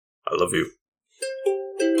I love you.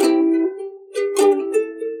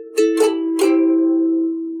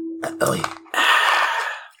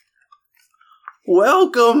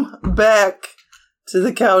 Welcome back to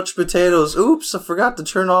the Couch Potatoes. Oops, I forgot to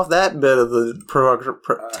turn off that bit of the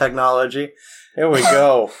technology. There we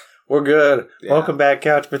go. We're good. Yeah. Welcome back,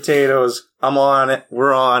 Couch Potatoes. I'm on it.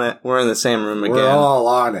 We're on it. We're in the same room again. We're all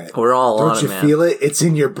on it. We're all on it, Don't you feel it? It's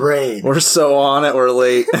in your brain. We're so on it. We're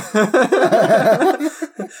late.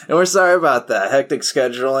 And we're sorry about that. Hectic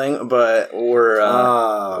scheduling, but we're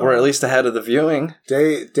at least ahead of the viewing.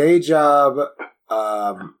 Day job.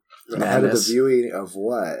 Ahead of the viewing of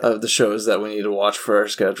what? Of the shows that we need to watch for our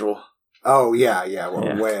schedule. Oh, yeah.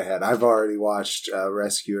 We're way ahead. I've already watched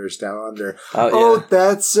Rescuers Down Under. Yeah.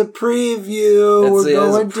 That's a preview. We're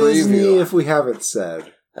going Disney if we haven't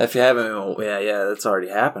said. If you haven't, yeah, that's already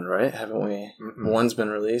happened, right? Haven't we? Mm-mm. One's been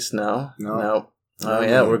released? No. Oh,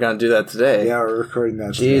 yeah, we're going to do that today. Yeah, we're recording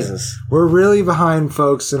that Jesus. Today. We're really behind,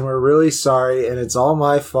 folks, and we're really sorry, and it's all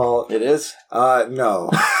my fault. It is?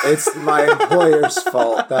 No. It's my employer's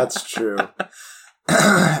fault. That's true.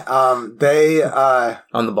 I'm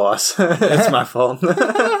the boss. It's my fault.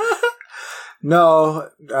 No,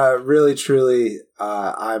 really, truly,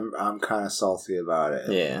 I'm kind of salty about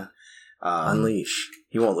it. Yeah. Unleash.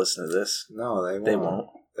 You won't listen to this. No, they won't.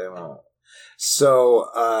 They won't.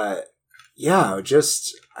 So, yeah,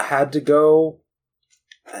 just had to go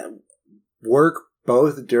work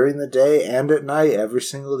both during the day and at night every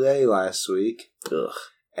single day last week. Ugh.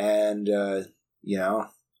 And,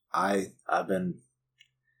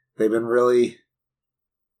 they've been really,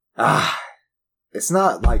 it's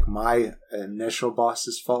not like my initial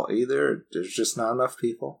boss's fault either. There's just not enough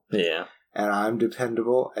people. Yeah. And I'm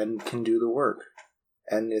dependable and can do the work.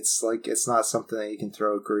 And it's not something that you can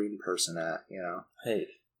throw a green person at, you know? Hey.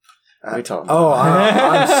 What are you talking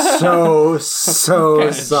about? I'm so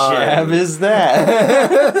sorry. Jab is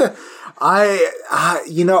that?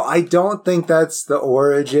 I don't think that's the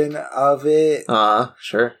origin of it.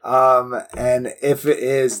 Sure. And if it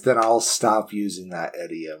is, then I'll stop using that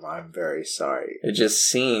idiom. I'm very sorry. It just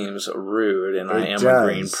seems rude, and I am a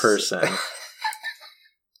green person.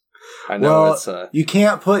 I know you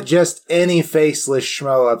can't put just any faceless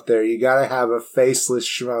schmo up there. You gotta have a faceless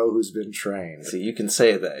schmo who's been trained. See, you can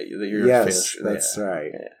say that. You're that's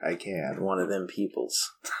right. Yeah. I can. One of them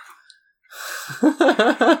peoples.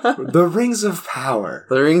 The Rings of Power.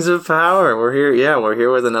 The Rings of Power. We're here. Yeah, we're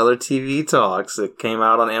here with another TV Talks. It came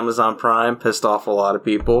out on Amazon Prime. Pissed off a lot of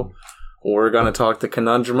people. We're going to talk the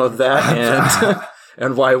conundrum of that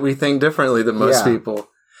and why we think differently than most people.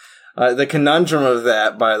 The conundrum of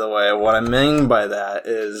that, by the way, what I mean by that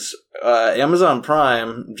is Amazon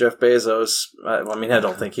Prime, Jeff Bezos, I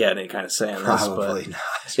don't think he had any kind of say in this, but not.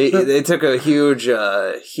 They took a huge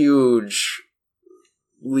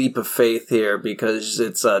leap of faith here because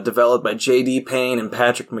it's developed by J.D. Payne and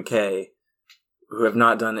Patrick McKay, who have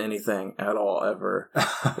not done anything at all ever.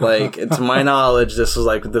 To my knowledge, this was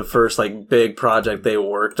the first big project they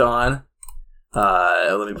worked on.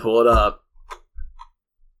 Let me pull it up.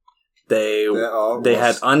 They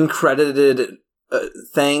had uncredited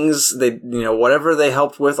things. They whatever they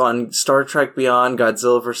helped with on Star Trek Beyond,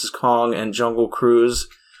 Godzilla vs. Kong, and Jungle Cruise.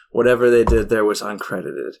 Whatever they did there was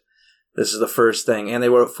uncredited. This is the first thing, and they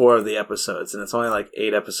wrote 4 of the episodes, and it's only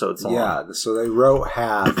 8 episodes long. Yeah, so they wrote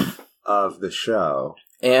half of the show,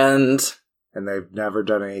 and they've never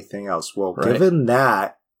done anything else. Well, given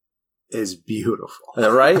that is beautiful,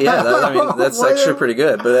 right? Yeah, that's actually pretty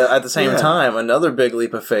good. But at the same time, another big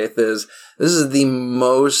leap of faith is this is the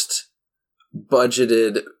most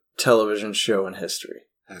budgeted television show in history.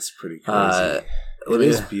 That's pretty crazy. It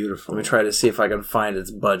is beautiful. Let me try to see if I can find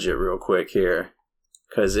its budget real quick here.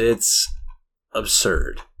 Because it's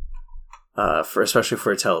absurd, especially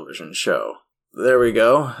for a television show. There we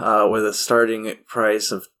go, with a starting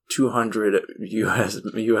price of $200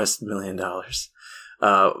 US million.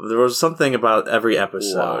 There was something about every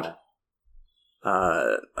episode.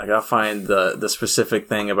 Wow. I gotta find the specific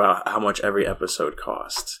thing about how much every episode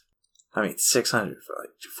cost.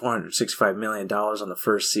 $465 million on the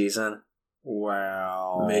first season.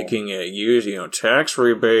 Wow. Making it use, tax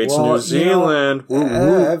rebates, New Zealand.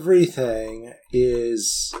 Everything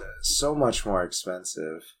is so much more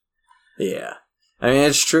expensive. Yeah.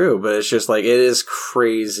 It's true, but it's just it is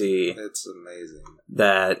crazy. It's amazing.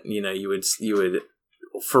 That, you would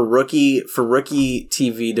for rookie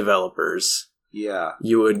TV developers. Yeah.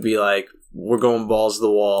 You would be we're going balls to the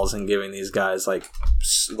walls and giving these guys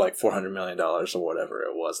 $400 million or whatever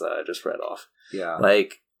it was that I just read off. Yeah.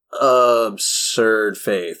 Absurd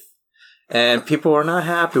faith, and people are not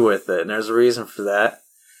happy with it, and there's a reason for that.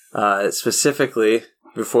 Specifically,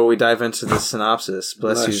 before we dive into the synopsis,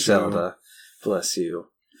 bless you, Zelda. Bless you.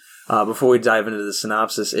 Before we dive into the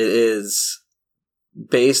synopsis, it is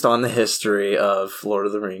based on the history of Lord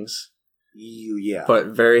of the Rings. Yeah. But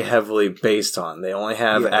very heavily based on. They only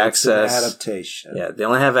have access... It's an adaptation. Yeah, they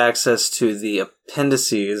only have access to the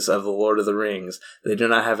appendices of the Lord of the Rings. They do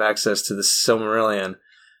not have access to the Silmarillion,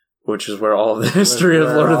 which is where all the history of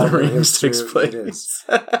Lord of the Rings takes place.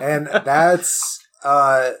 And that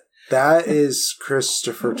is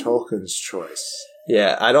Christopher Tolkien's choice.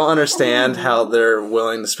 Yeah, I don't understand how they're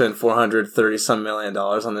willing to spend $430-some million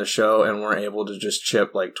on this show and weren't able to just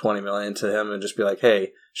chip like $20 million to him and just be like,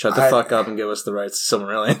 hey, shut the fuck up and give us the rights to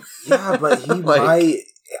Silmarillion. Yeah, but he might...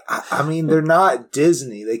 I mean, they're not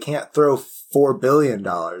Disney. They can't throw $4 billion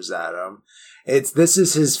at him. This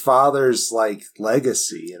is his father's, like,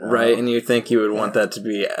 legacy, you know? Right, and you think he would want that to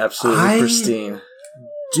be absolutely pristine.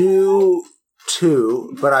 Do,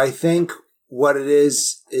 too, but I think what it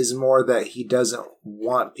is more that he doesn't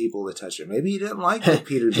want people to touch it. Maybe he didn't like the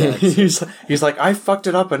Peter Jackson. he's like, I fucked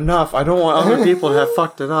it up enough. I don't want other people to have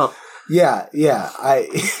fucked it up. Yeah.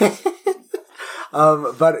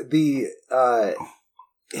 But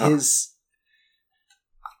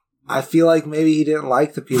I feel like maybe he didn't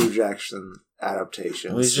like the Peter Jackson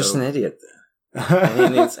adaptation. Well, he's just an idiot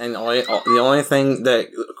then. The only thing that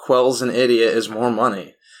quells an idiot is more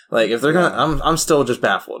money. Like, if they're gonna, I'm still just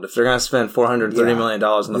baffled. If they're gonna spend $430 million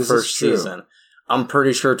in the first season, I'm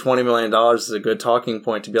pretty sure $20 million is a good talking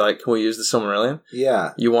point to be like, can we use the Silmarillion?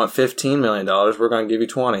 Yeah. You want $15 million, we're gonna give you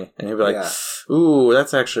 20. And he'd be like, ooh,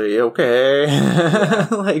 that's actually okay. I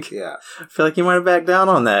feel like you might have backed down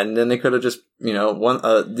on that. And then they could have just,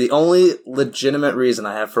 the only legitimate reason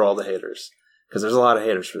I have for all the haters, because there's a lot of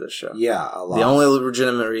haters for this show. Yeah, a lot. The only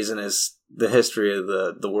legitimate reason is the history of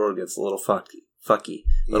the world gets a little fucky,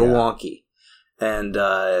 little wonky. And,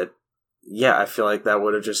 I feel like that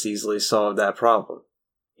would have just easily solved that problem.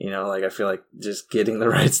 I feel like just getting the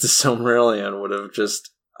rights to Silmarillion would have just,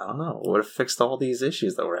 would have fixed all these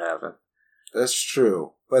issues that we're having. That's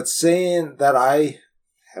true. But saying that I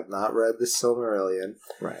have not read the Silmarillion,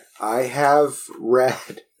 right? I have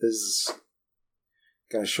read, this is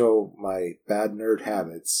going to show my bad nerd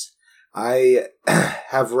habits, I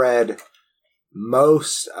have read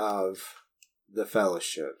most of The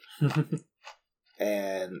Fellowship.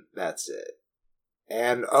 And that's it.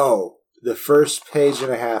 And, the first page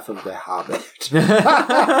and a half of The Hobbit.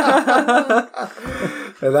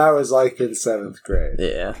 And that was like in 7th grade.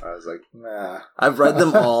 Yeah. I was like, nah. I've read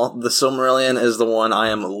them all. The Silmarillion is the one I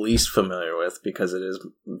am least familiar with because it is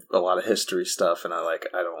a lot of history stuff, and I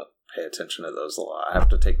don't pay attention to those a lot. I have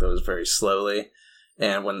to take those very slowly.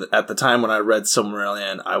 And at the time when I read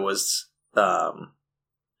Silmarillion, I was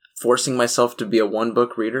forcing myself to be a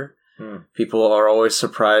one-book reader. People are always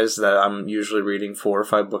surprised that I'm usually reading 4 or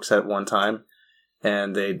 5 books at one time,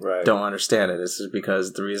 and they don't understand it. This is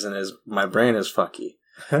because the reason is my brain is fucky.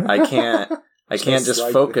 I can't just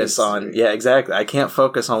focus on... Yeah, exactly. I can't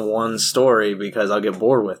focus on one story because I'll get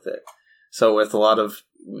bored with it. So with a lot of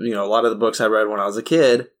the books I read when I was a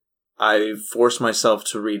kid, I forced myself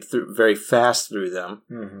to read very fast through them.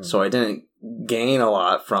 Mm-hmm. So I didn't gain a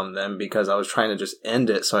lot from them because I was trying to just end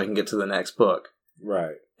it so I can get to the next book.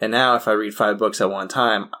 Right. And now if I read 5 books at one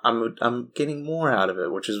time, I'm getting more out of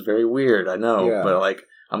it, which is very weird, I know. But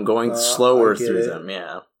I'm going slower through them,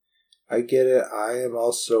 yeah. I get it. I am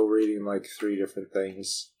also reading 3 different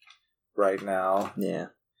things right now. Yeah.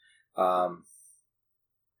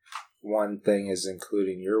 One thing is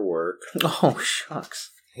including your work. Oh, shucks.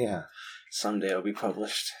 Yeah. Someday it'll be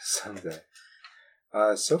published. Someday.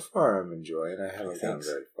 So far I'm enjoying. I haven't gone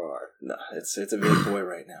very far. No, it's a big boy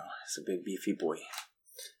right now. It's a big beefy boy.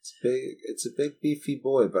 It's a big beefy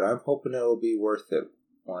boy, but I'm hoping it'll be worth it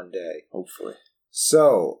one day. Hopefully.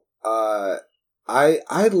 So, I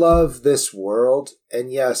love this world,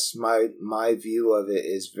 and yes, my view of it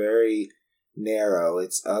is very narrow.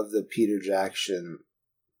 It's of the Peter Jackson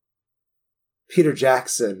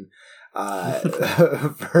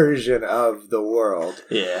version of the world.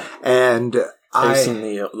 Yeah. And Have you seen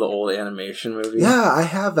the old animation movie? Yeah, I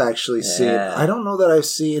have actually seen. I don't know that I've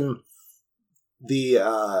seen the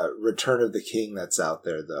Return of the King that's out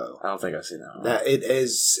there, though. I don't think I've seen that one. It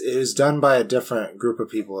is done by a different group of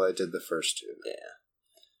people that did the first 2.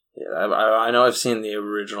 Yeah, I know I've seen the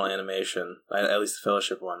original animation, at least the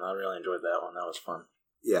Fellowship one. I really enjoyed that one. That was fun.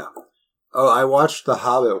 Yeah. Oh, I watched the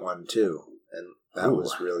Hobbit one, too, and that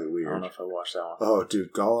was really weird. I don't know if I watched that one. Oh,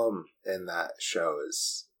 dude, Gollum in that show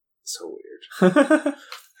is so weird. And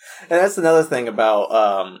that's another thing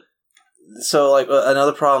about...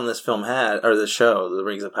 another problem this film had, or the show, The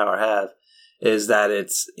Rings of Power had, is that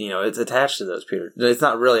it's attached to those Peter. It's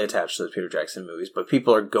not really attached to those Peter Jackson movies, but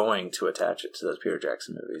people are going to attach it to those Peter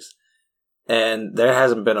Jackson movies. And there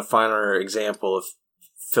hasn't been a finer example of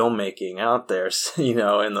filmmaking out there, in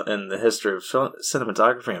the history of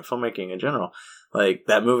cinematography and filmmaking in general. Like,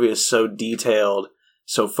 that movie is so detailed,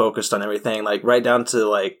 so focused on everything, like right down to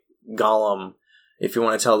like Gollum. If you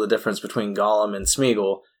want to tell the difference between Gollum and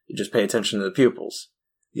Smeagol, you just pay attention to the pupils.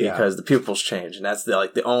 Yeah. Because the pupils change, and that's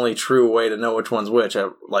the only true way to know which one's which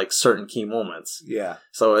at like certain key moments. Yeah.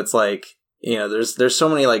 So it's like, there's so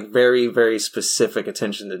many like very, very specific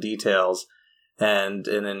attention to details, and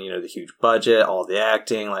then the huge budget, all the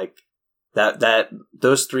acting, like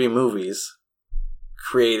those 3 movies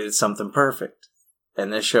created something perfect.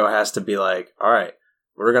 And this show has to be like, all right,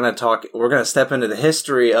 we're gonna step into the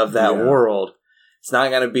history of that world. It's not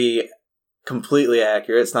gonna be completely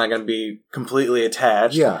accurate. It's not going to be completely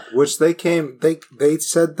attached. Yeah, which they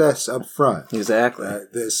said this up front. Exactly.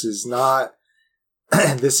 This is not.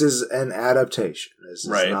 This is an adaptation. This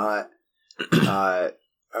is not a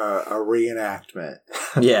reenactment.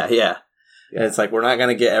 Yeah. It's like we're not going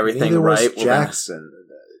to get everything right. Jackson,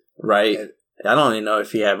 right? I don't even know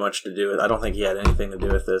if he had much to do with. I don't think he had anything to do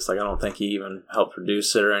with this. Like, I don't think he even helped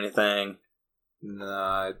produce it or anything. No,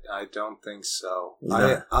 I don't think so.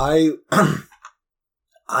 Yeah.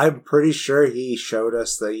 I'm pretty sure he showed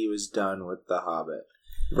us that he was done with The Hobbit.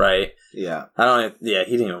 Right. Yeah. He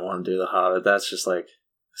didn't even want to do The Hobbit. That's just like a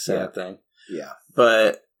sad thing. Yeah.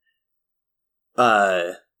 But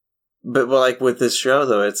like with this show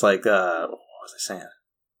though, it's like what was I saying?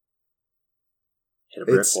 Hit a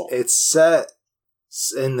brick wall. It's set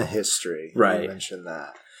in the history. Right. You mentioned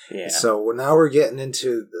that. Yeah. So now we're getting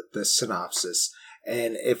into the synopsis.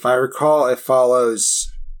 And if I recall, it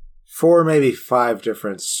follows 4, maybe 5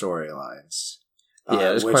 different storylines.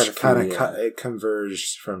 There's which quite a few. It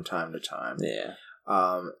converged from time to time. Yeah.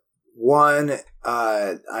 One,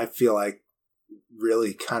 I feel like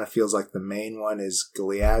really kind of feels like the main one is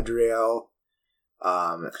Galadriel.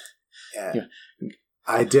 I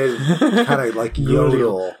did kind of like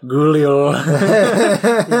Yodel. Gulio.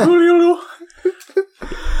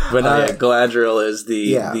 But Galadriel is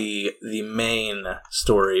the main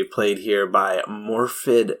story played here by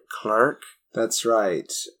Morfydd Clark. That's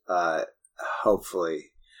right.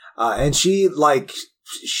 Hopefully, and she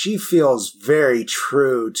feels very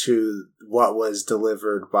true to what was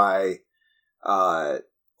delivered by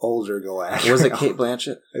older Galadriel. Was it Cate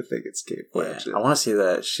Blanchett? I think it's Cate Blanchett. Yeah, I want to see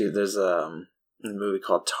that. There's a movie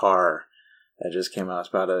called Tar that just came out.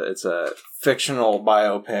 It's a fictional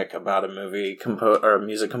biopic about a movie or a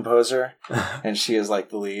music composer, and she is like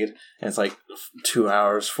the lead. And it's like 2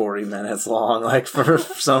 hours 40 minutes long. Like for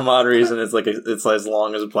some odd reason, it's as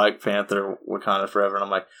long as Black Panther: Wakanda Forever. And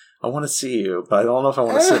I'm like, I want to see you, but I don't know if I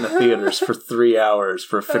want to sit in the theaters for 3 hours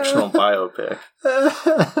for a fictional biopic.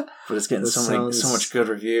 But it's getting so much good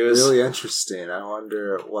reviews. Really interesting. I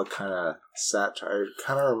wonder what kind of satire. It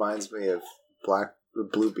kind of reminds me of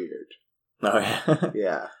Bluebeard. Oh yeah,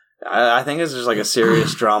 yeah. I think it's just like a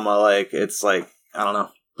serious drama. Like it's like I don't know,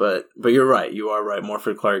 but you're right. You are right.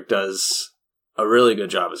 Morfydd Clark does a really good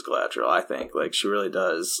job as Galadriel. I think like she really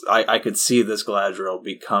does. I could see this Galadriel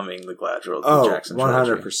becoming the Galadriel of the Jackson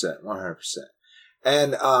trilogy. 100%.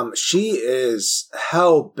 And she is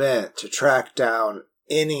hell bent to track down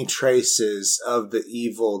any traces of the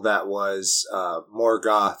evil that was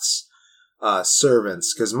Morgoth's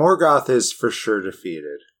servants, because Morgoth is for sure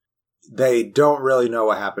defeated. They don't really know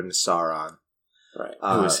what happened to Sauron. Right.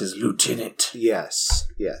 Who is his lieutenant. Yes.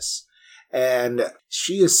 And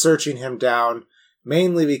she is searching him down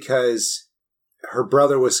mainly because her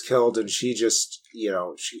brother was killed and she just,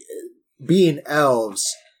 being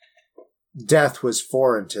elves, death was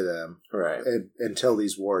foreign to them. Right. Until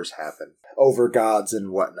these wars happened. Over gods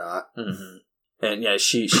and whatnot. Mm-hmm. And yeah,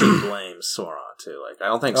 she blames Sauron too. Like I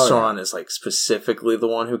don't think Sauron is like specifically the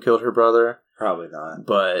one who killed her brother. Probably not.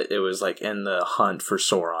 But it was like in the hunt for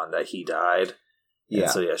Sauron that he died. Yeah.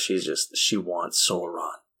 And so she wants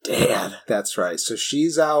Sauron dead. That's right. So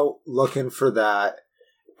she's out looking for that,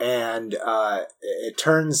 and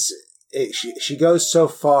she goes so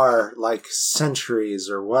far, like centuries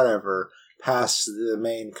or whatever, past the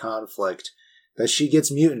main conflict, that she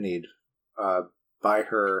gets mutinied by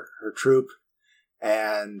her troop,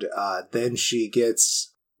 and then she gets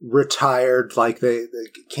retired, like the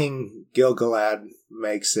King Gil-galad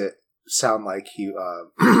makes it sound like he.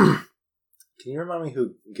 Can you remind me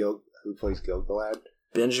who plays Gil-galad?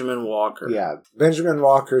 Benjamin Walker. Yeah, Benjamin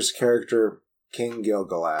Walker's character, King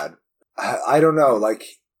Gil-galad. I don't know, like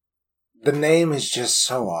the name is just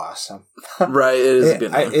so awesome. Right, it is a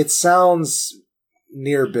good name. It sounds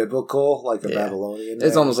near biblical, like a Yeah. Babylonian name.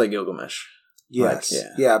 It's almost like Gilgamesh. Yes. Like,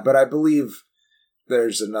 yeah, but I believe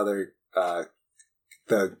there's another,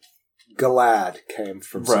 the Galad came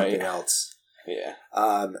from something Right. else. Yeah.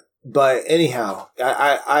 But anyhow,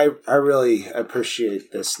 I really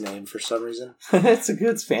appreciate this name for some reason. It's a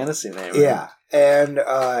good fantasy name. Right? Yeah. And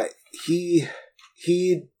he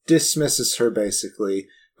dismisses her basically,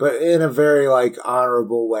 but in a very like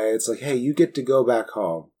honorable way. It's like, hey, you get to go back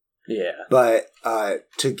home. Yeah. But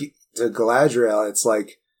to Galadriel, it's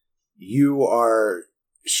like, you are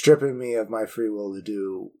stripping me of my free will to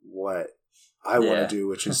do what I want to do,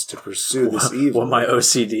 which is to pursue this evil. What my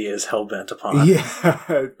OCD is hell-bent upon.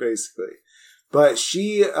 Yeah, basically. But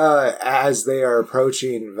she, as they are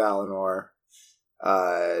approaching Valinor,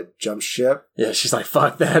 jumps ship. Yeah, she's like,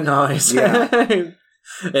 fuck that noise. Yeah.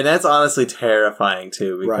 And that's honestly terrifying,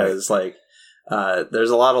 too, because, like,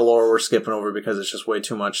 there's a lot of lore we're skipping over because it's just way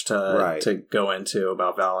too much to go into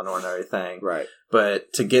about Valinor and everything. Right.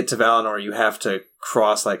 But to get to Valinor, you have to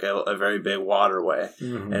cross, like, a very big waterway.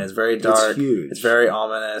 Mm-hmm. And it's very dark. It's huge. It's very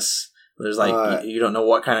ominous. There's, like, you don't know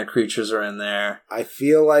what kind of creatures are in there. I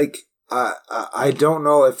feel like, I don't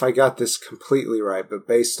know if I got this completely right, but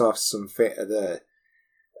based off some videos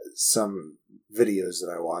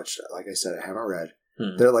that I watched, like I said, I haven't read,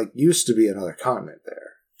 there, like, used to be another continent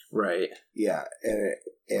there. Right. Yeah,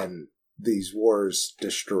 and these wars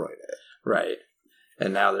destroyed it. Right.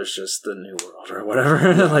 And now there's just the New World or whatever.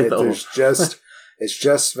 It's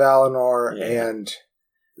just Valinor and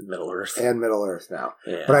Middle Earth. And Middle Earth now.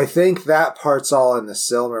 Yeah. But I think that part's all in the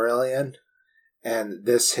Silmarillion, and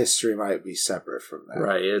this history might be separate from that.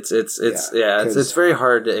 Right. It's very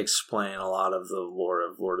hard to explain a lot of the lore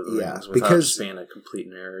of Lord of the Rings without just being a complete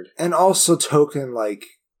nerd. And also Tolkien, like,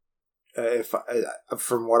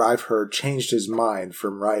 from what I've heard, changed his mind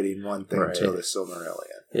from writing one thing to the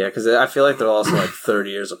Silmarillion. Yeah, because I feel like they're also like 30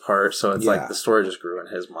 years apart, so it's like the story just grew in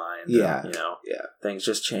his mind. Yeah, and, things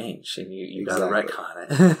just change, and you exactly. got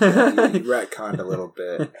to retcon it. You retconned a little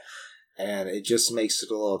bit, and it just makes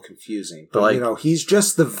it a little confusing. But like, he's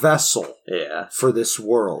just the vessel for this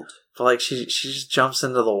world. But like, she just jumps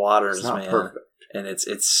into the waters, it's not man. Perfect. And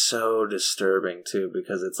it's so disturbing too,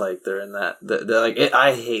 because it's like they're in that. They're like,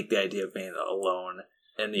 I hate the idea of being alone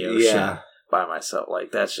in the ocean by myself.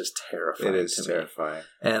 Like, that's just terrifying. It is terrifying.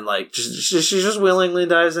 And like, she just willingly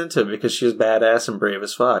dives into it because she's badass and brave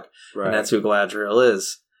as fuck, and that's who Galadriel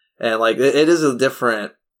is. And like, it is a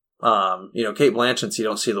different. Kate Blanchett, you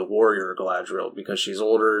don't see the warrior Galadriel because she's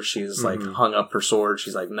older. She's like hung up her sword.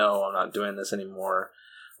 She's like, no, I'm not doing this anymore.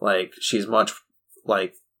 Like, she's much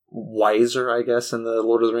like wiser, I guess, in the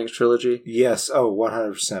Lord of the Rings trilogy. Yes,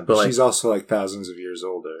 100%. But like, she's also like thousands of years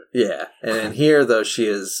older. Yeah, and in here though, she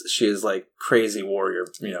is like crazy warrior,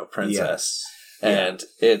 princess, and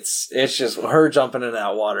it's just her jumping in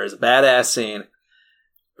that water is a badass scene.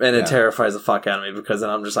 And it terrifies the fuck out of me because then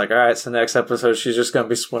I'm just like, all right, so next episode she's just going to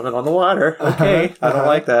be swimming on the water. Okay, I don't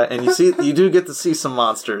like that. And you do get to see some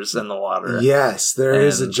monsters in the water. Yes, there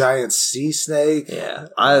is a giant sea snake. Yeah,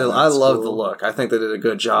 I love the look. I think they did a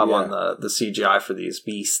good job on the CGI for these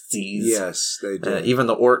beasties. Yes, they did. Even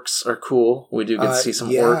the orcs are cool. We do get to see some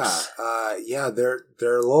orcs.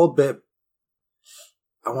 They're a little bit,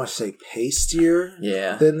 I want to say, pastier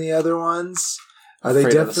than the other ones. They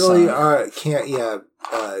definitely can't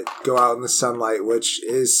go out in the sunlight, which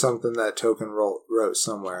is something that Tolkien wrote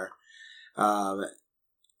somewhere.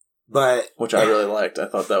 But which I really liked. I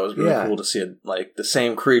thought that was really cool to see like the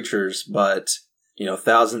same creatures, but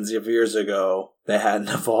thousands of years ago they hadn't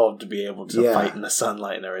evolved to be able to fight in the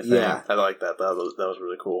sunlight and everything. Yeah. I like that. That was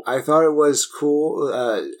really cool. I thought it was cool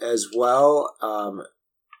as well,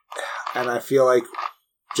 and I feel like.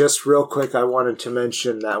 Just real quick, I wanted to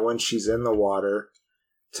mention that when she's in the water,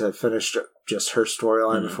 to finish just her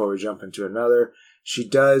storyline before we jump into another, she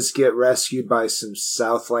does get rescued by some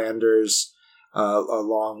Southlanders,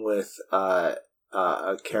 along with a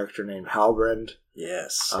character named Halbrand.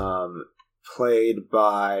 Yes. Played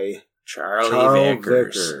by Charlie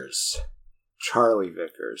Vickers. Charlie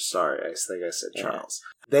Vickers. Sorry, I think I said Charles.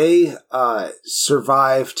 They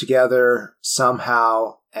survive together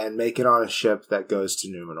somehow and make it on a ship that goes to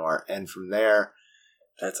Numenor, and from there,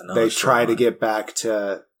 they try to get back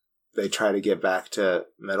to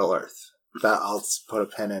Middle Earth. That I'll put a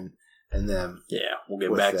pin in them. Yeah, we'll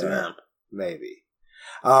get back to them. Maybe.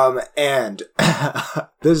 And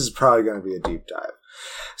this is probably going to be a deep dive.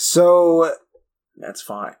 So that's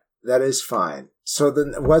fine. That is fine. So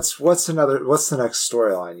then, what's the next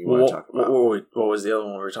storyline you want to talk about? What was the other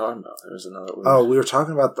one we were talking about? There was another one. We were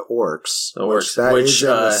talking about the orcs. Which is in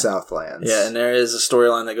the Southlands. Yeah, and there is a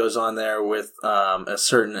storyline that goes on there with a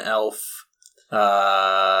certain elf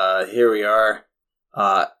Here we are.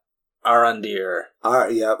 Arondir.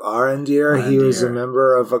 Arondir. He was a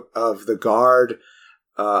member of the guard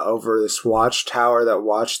over this watchtower that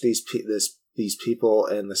watched these people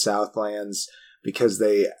in the Southlands because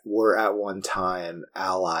they were at one time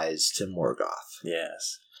allies to Morgoth.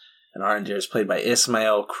 Yes. And Arondir is played by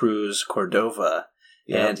Ismael Cruz Cordova.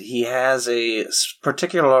 Yep. And he has a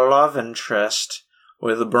particular love interest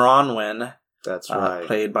with Bronwyn. That's right.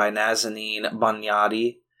 Played by Nazanin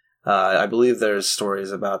Banyadi. I believe there's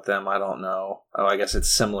stories about them. I don't know. Oh, I guess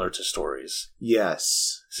it's similar to stories.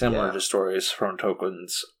 Yes. Similar to stories from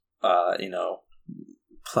Tolkien's,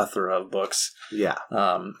 plethora of books. Yeah.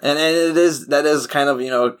 And that is kind of,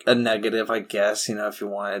 a negative, I guess, if you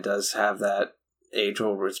want. It does have that age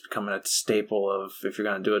where it's becoming a staple of, if you're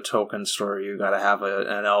going to do a Tolkien story, you got to have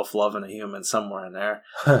an elf loving a human somewhere in there.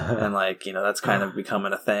 And that's kind of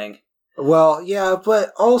becoming a thing. Well, yeah,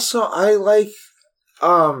 but also I like,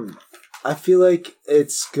 I feel like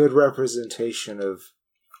it's good representation of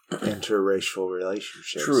interracial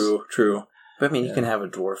relationships. True. But you can have a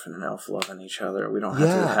dwarf and an elf loving each other. We don't have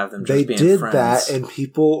to have them just being friends. They did that, and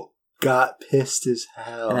people got pissed as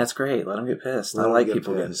hell. And that's great. Let them get pissed. I like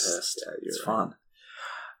people getting pissed. Yeah, it's fun.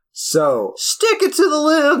 So stick it to the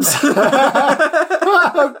libs.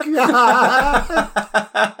 Oh God.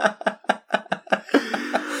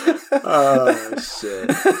 Oh shit.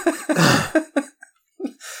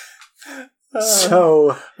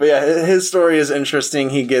 But yeah, his story is interesting.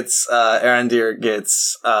 He gets Arondir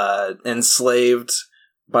gets enslaved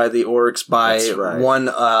by the orcs by one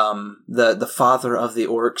the father of the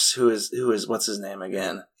orcs who is what's his name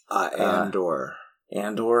again? Andor.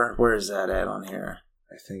 Andor? Where is that at on here?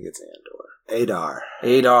 I think it's Andor.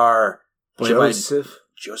 Adar.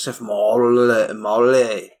 Joseph Mawle.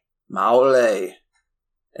 Mawle. Mawle.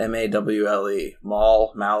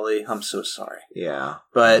 I'm so sorry. Yeah.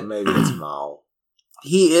 But maybe it's Maul.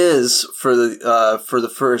 He is for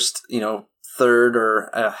the first, third or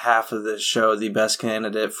half of this show, the best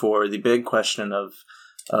candidate for the big question of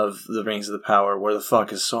the Rings of the Power. Where the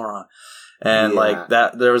fuck is Sauron? And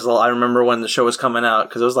there was I remember when the show was coming out,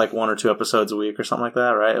 because it was like 1 or 2 episodes a week or something like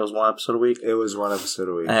that, right? It was 1 episode a week. It was 1 episode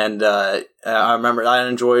a week. And I remember I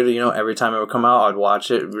enjoyed it. Every time it would come out, I'd watch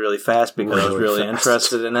it really fast because I was really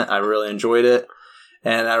interested in it. I really enjoyed it.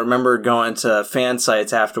 And I remember going to fan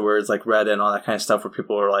sites afterwards, like Reddit and all that kind of stuff, where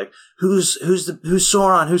people were like, "Who's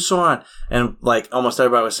Sauron? Who's Sauron?" And almost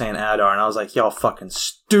everybody was saying Adar, and I was like, "Y'all fucking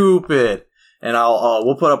stupid." And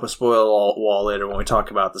we'll put up a spoiler wall later when we talk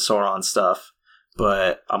about the Sauron stuff.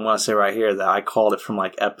 But I'm gonna say right here that I called it from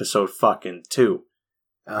episode fucking 2.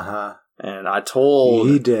 And I told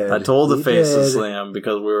the Faceless Slam,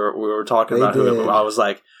 because we were talking about who I was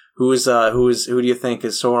like, who do you think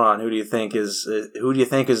is Sauron? Who do you think is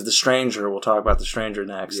the Stranger? We'll talk about the Stranger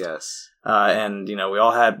next. Yes. And we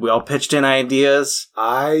all pitched in ideas.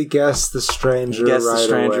 I guessed the Stranger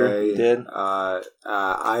away. Did?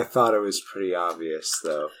 I thought it was pretty obvious,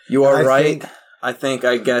 though. You are right. I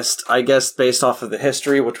guessed based off of the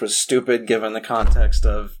history, which was stupid given the context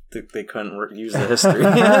of they couldn't use the history.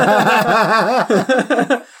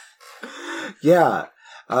 Yeah.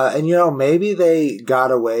 And maybe they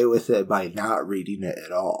got away with it by not reading it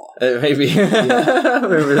at all. Maybe. Maybe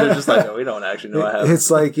they're just like, we don't actually know what happened. It's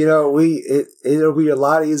like, it'll be a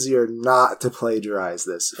lot easier not to plagiarize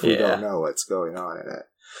this if we don't know what's going on in it.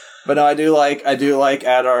 But no, I do like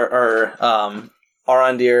Arondir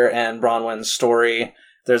and Bronwyn's story.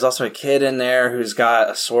 There's also a kid in there who's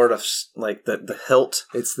got a sword of the hilt.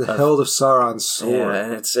 It's the hilt of Sauron's sword. Yeah,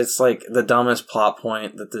 and it's like the dumbest plot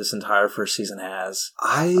point that this entire first season has.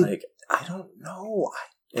 I don't know.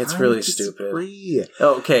 It's really stupid.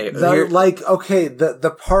 Okay,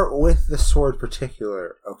 the part with the sword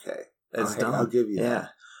particular. Okay, it's dumb. I'll give you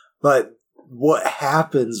that. But what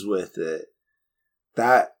happens with it,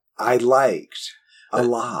 that I liked a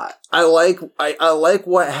lot. I like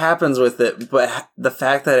what happens with it, but the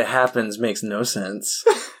fact that it happens makes no sense,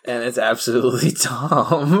 and it's absolutely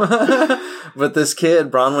dumb. But this kid,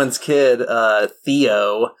 Bronwyn's kid,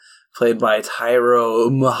 Theo, played by Tyro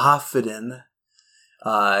Mohaffedin,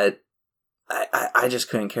 I just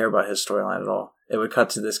couldn't care about his storyline at all. It would cut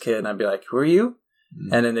to this kid, and I'd be like, "Who are you?"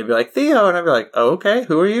 And then they'd be like, "Theo," and I'd be like, "Oh, okay,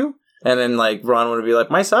 who are you?" And then Bronwyn would be like,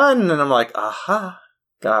 "My son," and I'm like, "Aha,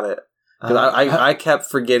 got it." Because I kept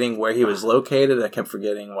forgetting where he was located. I kept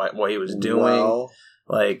forgetting what he was doing. Well,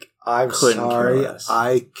 I'm sorry.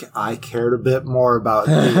 I cared a bit more about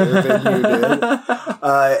Theo than you did.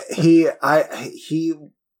 He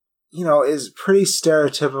is pretty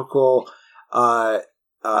stereotypical.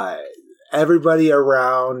 Everybody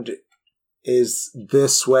around is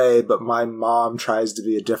this way, but my mom tries to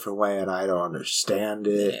be a different way, and I don't understand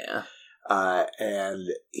it. Yeah. And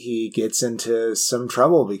he gets into some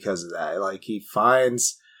trouble because of that. Like, he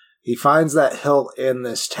finds that hilt in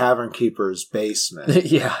this tavern keeper's basement.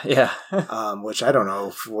 yeah. Which I don't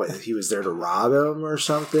know if he was there to rob him or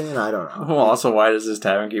something. I don't know. Well, also, why does this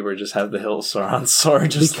tavern keeper just have the hilt Sauron's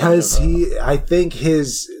sword? Because I think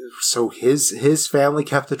his family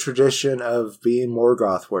kept the tradition of being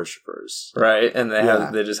Morgoth worshippers. Right, and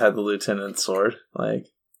they just had the lieutenant's sword. Like,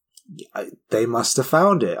 they must have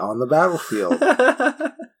found it on the battlefield.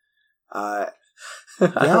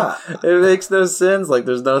 Yeah, it makes no sense. Like,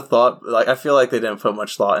 there's no thought. Like, I feel like they didn't put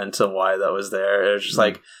much thought into why that was there. It was just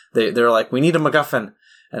like they're like, we need a MacGuffin,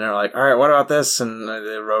 and they're like, all right, what about this? And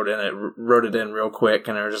they wrote it in real quick,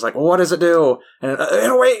 and they were just like, well, what does it do? And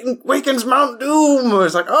it awakens Mount Doom.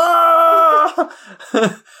 It's like, ah,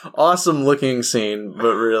 awesome looking scene,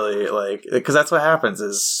 but really, like, because that's what happens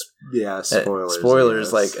is. Yeah, spoilers.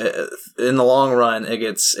 Spoilers, like, in the long run, it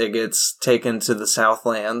gets taken to the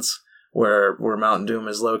Southlands, where Mount Doom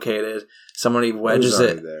is located. Somebody wedges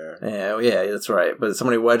it. There. Yeah, that's right. But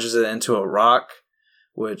somebody wedges it into a rock,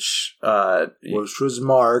 which was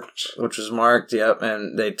marked. Yep,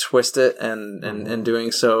 and they twist it, and in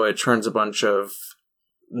doing so, it turns a bunch of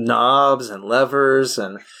knobs and levers,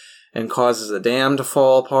 and causes the dam to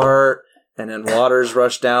fall apart. And then waters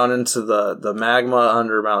rush down into the magma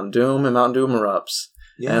under Mount Doom, and Mount Doom erupts.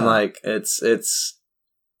 Yeah. And, like, it's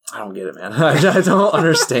I don't get it, man. I don't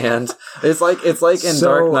understand. It's like in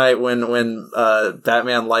Dark Knight when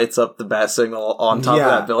Batman lights up the bat signal on top of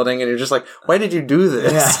that building, and you're just like, why did you do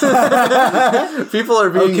this? Yeah. People are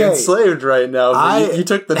being enslaved right now. But you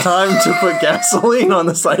took the time to put gasoline on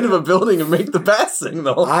the side of a building and make the bat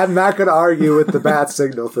signal. I'm not going to argue with the bat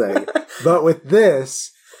signal thing, but with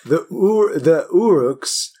this, the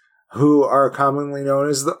Uruks, who are commonly known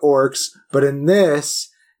as the Orcs, but in this,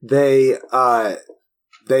 they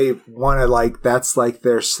want to, like, that's like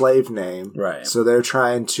their slave name. Right. So they're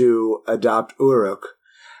trying to adopt Uruk.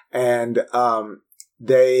 And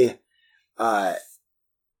they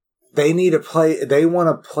need they want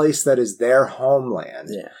a place that is their homeland.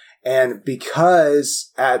 Yeah. And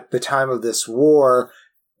because at the time of this war,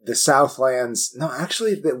 the Southlands, no,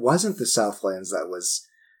 actually it wasn't the Southlands that was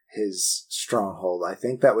his stronghold. I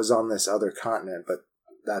think that was on this other continent, but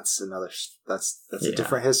that's a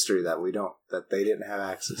different history that they didn't have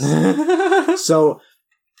access to. So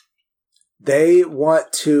they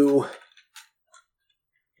want to,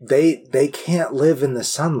 they can't live in the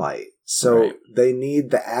sunlight. So they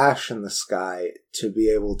need the ash in the sky to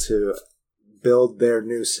be able to build their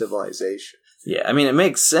new civilization. Yeah, I mean, it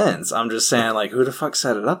makes sense. I'm just saying, like, who the fuck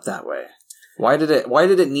set it up that way? Why did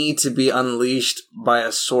it need to be unleashed by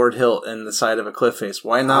a sword hilt in the side of a cliff face?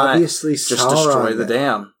 Why not just destroy the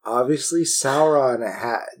dam? Obviously, Sauron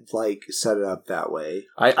had, like, set it up that way.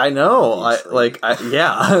 I know. That's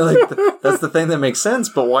the thing that makes sense.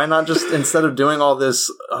 But why not just, instead of doing all this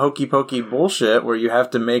hokey pokey bullshit where you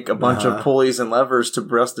have to make a bunch of pulleys and levers to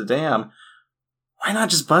bust a dam, why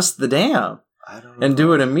not just bust the dam? I don't know. And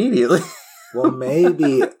do it immediately? Well,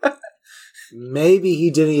 maybe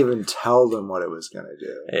he didn't even tell them what it was going to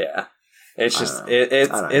do. Yeah. It's just,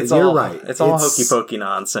 it's all, you're right. It's all hokey pokey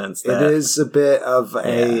nonsense. It is a bit of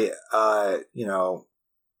a,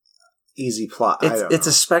 easy plot. It's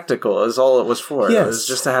a spectacle is all it was for. Yes, it was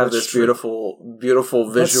just to have this beautiful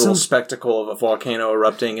visual spectacle of a volcano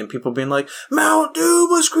erupting and people being like, Mount Doom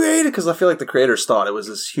was created! Because I feel like the creators thought it was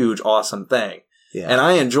this huge, awesome thing. Yeah. And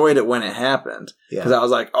I enjoyed it when it happened. Because I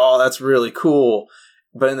was like, oh, that's really cool.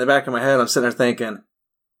 But in the back of my head, I'm sitting there thinking,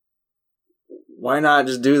 why not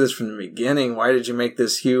just do this from the beginning? Why did you make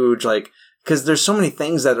this huge, like, because there's so many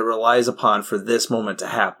things that it relies upon for this moment to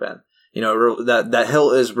happen. You know, that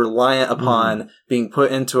hill is reliant upon being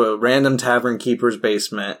put into a random tavern keeper's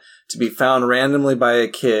basement to be found randomly by a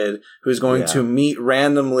kid who's going to meet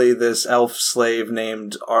randomly this elf slave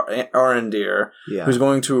named Arondir, who's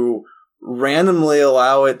going to randomly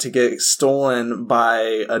allow it to get stolen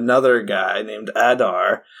by another guy named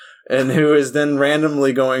Adar, and who is then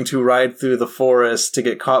randomly going to ride through the forest to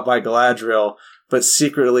get caught by Galadriel, but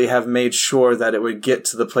secretly have made sure that it would get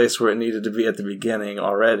to the place where it needed to be at the beginning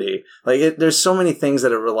already. Like, there's so many things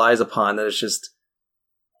that it relies upon that it's just,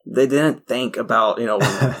 they didn't think about, they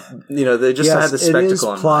just had the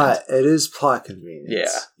spectacle in mind. It is plot convenience.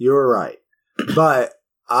 Yeah. You're right. But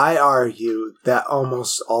I argue that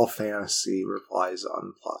almost all fantasy relies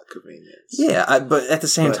on plot convenience. Yeah, but at the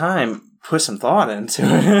same time, put some thought into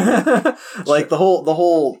it. Like the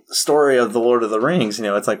whole story of the Lord of the Rings,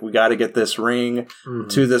 it's like we got to get this ring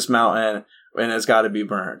to this mountain, and it's got to be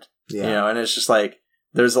burned. Yeah. You know, and it's just like,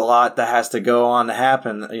 there's a lot that has to go on to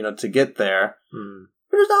happen, you know, to get there.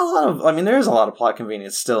 There's not a lot of, I mean, there's a lot of plot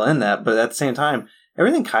convenience still in that, but at the same time,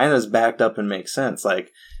 everything kind of is backed up and makes sense.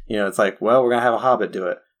 Like, you know, it's like, well, we're going to have a hobbit do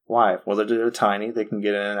it. Why? Well, they're tiny. They can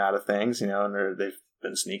get in and out of things, you know, and they've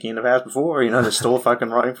been sneaky in the past before. You know, they stole fucking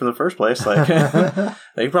writing from the first place. Like,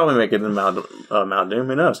 they could probably make it in Mount Doom.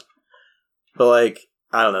 Who knows? But, like,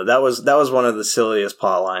 I don't know. That was one of the silliest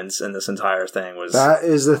plot lines in this entire thing. That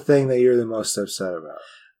is the thing that you're the most upset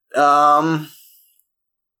about.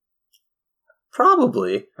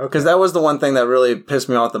 Probably. Because that was the one thing that really pissed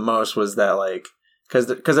me off the most was that, like,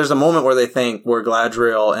 because there's a moment where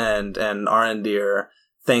Galadriel and Arondir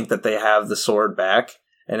think that they have the sword back,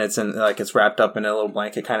 and it's in, like, it's wrapped up in a little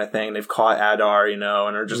blanket kind of thing. They've caught Adar, you know,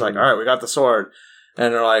 and they're just like, all right, we got the sword.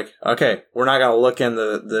 And they're like, okay, we're not going to look in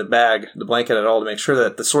the bag, the blanket at all to make sure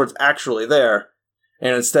that the sword's actually there.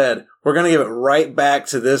 And instead, we're going to give it right back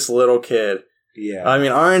to this little kid. Yeah. I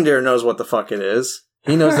mean, Arondir knows what the fuck it is.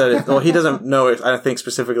 He knows that well, he doesn't know, I think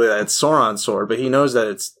specifically that it's Sauron's sword, but he knows that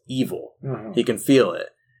it's evil. Mm-hmm. He can feel it.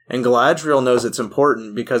 And Galadriel knows it's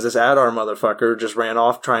important because this Adar motherfucker just ran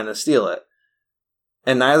off trying to steal it.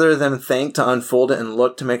 And neither of them think to unfold it and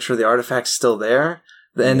look to make sure the artifact's still there.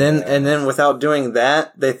 And then without doing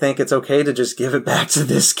that, they think it's okay to just give it back to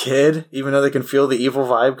this kid, even though they can feel the evil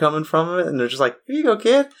vibe coming from it. And they're just like, here you go,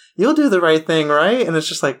 kid. You'll do the right thing, right? And it's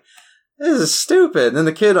just like, this is stupid. And then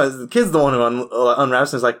the kid's the one who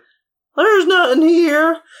unwraps and is like, there's nothing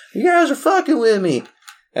here. You guys are fucking with me.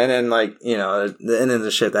 And then, like, you know, and then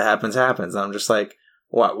the shit that happens. And I'm just like,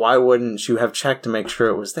 why wouldn't you have checked to make sure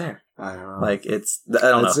it was there? I don't know. Like, I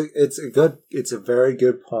don't know. It's a very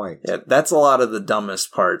good point. Yeah, that's a lot of the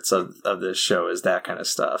dumbest parts of this show is that kind of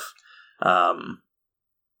stuff.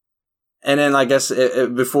 And then I guess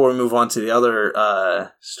before we move on to the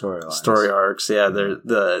other story arcs, yeah,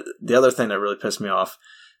 the other thing that really pissed me off,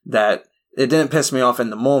 that it didn't piss me off in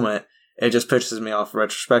the moment, it just pisses me off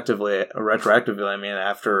retroactively. I mean,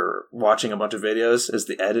 after watching a bunch of videos, is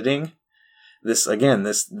the editing. The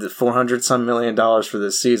 $400 some million for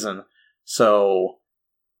this season, so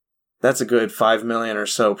that's a good $5 million or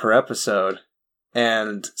so per episode.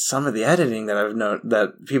 And some of the editing that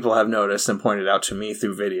that people have noticed and pointed out to me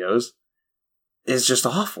through videos is just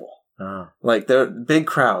awful. Like, they're big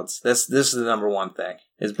crowds. This is the number one thing,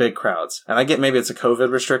 is big crowds. And I get maybe it's a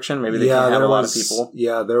COVID restriction. Maybe they can't have a lot of people.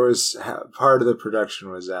 Yeah, there was part of the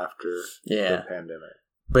production was after the pandemic.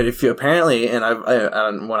 But if you apparently, and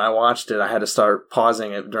when I watched it, I had to start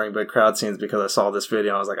pausing it during big crowd scenes because I saw this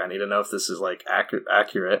video. And I was like, I need to know if this is like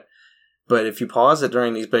accurate. But if you pause it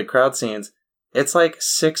during these big crowd scenes, it's like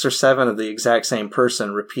 6 or 7 of the exact same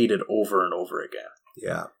person repeated over and over again.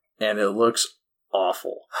 Yeah, and it looks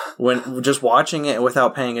awful when just watching it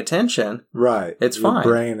without paying attention. Right, it's fine. Your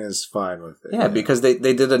brain is fine with it. Yeah, because they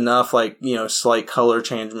did enough, like, you know, slight color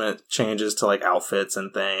changes to like outfits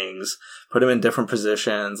and things, put them in different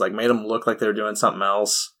positions, like made them look like they were doing something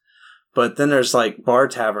else. But then there's like bar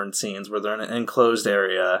tavern scenes where they're in an enclosed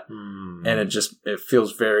area, and it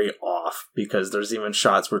feels very off because there's even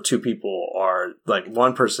shots where 2 people are like,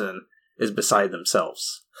 one person is beside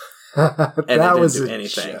themselves, and they didn't do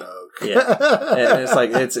anything. Joke. Yeah, and it's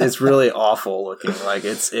like it's really awful looking. Like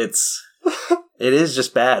it is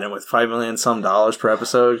just bad. And with $5 million some per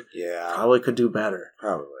episode, yeah, probably could do better.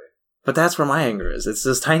 Probably. But that's where my anger is. It's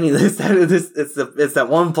this tiny. It's that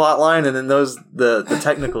one plot line, and then the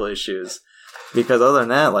technical issues. Because other than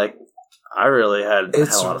that, like, I really had a lot of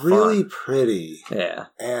fun. It's really pretty. Yeah,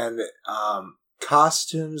 and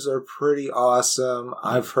costumes are pretty awesome.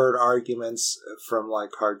 I've heard arguments from like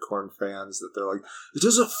hardcore fans that they're like, it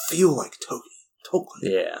doesn't feel like Tolkien.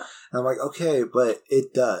 Yeah, and I'm like, okay, but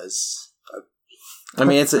it does. I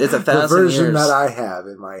mean, it's 1,000 the version years that I have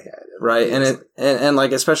in my head, right? And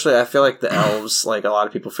like, especially, I feel like the elves, like a lot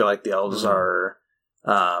of people feel like the elves are,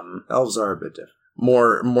 elves are a bit different,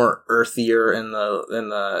 more earthier in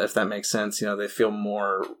the if that makes sense. You know, they feel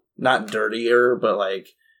more not dirtier, but like.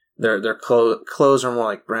 Their clothes are more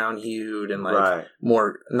like brown hued and like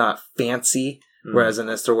more not fancy. Whereas in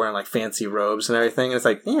this, they're wearing like fancy robes and everything. And it's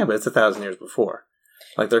like, yeah, but it's 1,000 years before.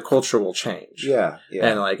 Like, their culture will change. Yeah.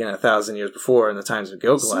 And like in 1,000 years before, in the times of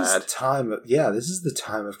Gil-galad, this is the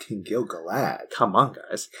time of King Gil-galad. Come on,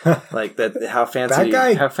 guys! Like that. How fancy?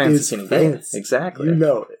 How fancy can he get? Exactly. You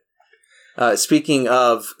know it. Speaking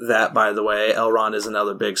of that, by the way, Elrond is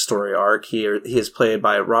another big story arc. He is played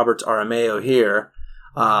by Robert Aramayo here.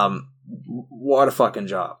 What a fucking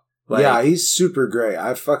job. Like, yeah, he's super great.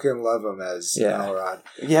 I fucking love him as Elrond.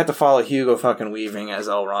 You have to follow Hugo fucking Weaving as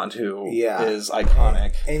Elrond, who is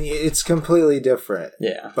iconic. And it's completely different.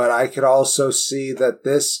 Yeah. But I could also see that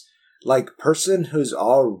this like person who's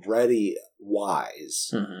already wise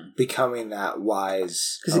Mm-hmm. becoming that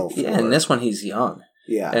wise. In this one he's young.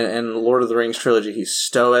 Yeah. And Lord of the Rings trilogy, he's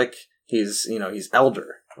stoic. He's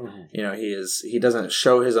elder. Mm-hmm. He doesn't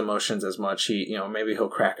show his emotions as much. Maybe he'll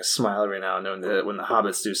crack a smile every now and then when the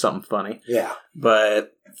hobbits do something funny. Yeah.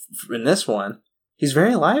 But in this one, he's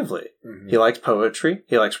very lively. Mm-hmm. He likes poetry.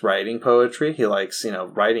 He likes writing poetry. He likes,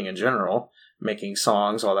 writing in general, making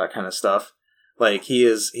songs, all that kind of stuff. Like, he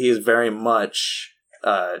is very much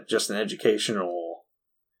just an educational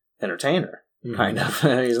entertainer, kind of.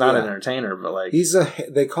 He's not an entertainer, but like...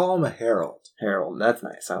 They call him a herald. Herald, that's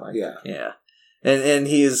nice. I like it. Yeah. And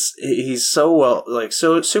he's so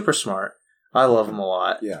so super smart. I love him a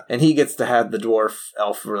lot. Yeah. And he gets to have the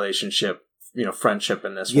dwarf-elf relationship, friendship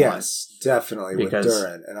in this one. Yes, definitely, with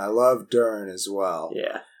Durin. And I love Durin as well.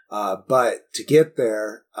 Yeah. But to get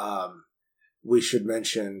there, we should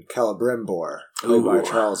mention Celebrimbor, played by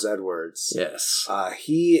Charles Edwards. Yes.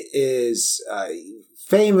 He is,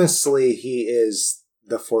 famously, he is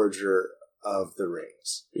the forger of the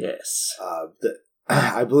rings. Yes.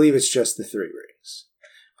 I believe it's just the 3 rings.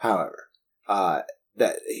 However, at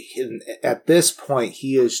this point,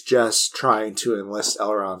 he is just trying to enlist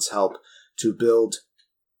Elrond's help to build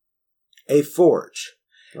a forge.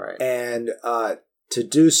 Right. And to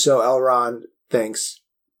do so, Elrond thinks,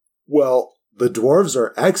 well, the dwarves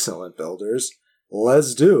are excellent builders.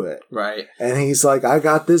 Let's do it. Right. And he's like, I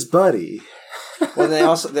got this, buddy. Well, they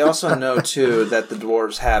also know, too, that the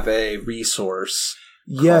dwarves have a resource.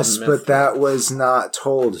 Yes, but that was not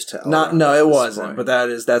told to Elrond. No, it wasn't. Point.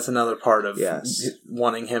 But that's another part of yes.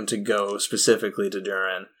 wanting him to go specifically to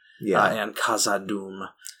Durin. Yeah. And Khazad-dûm,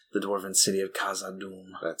 the dwarven city of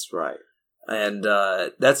Khazad-dûm. That's right. And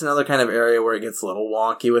that's another kind of area where it gets a little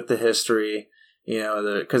wonky with the history.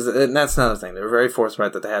 Because that's another thing. They were very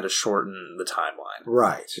forthright that they had to shorten the timeline.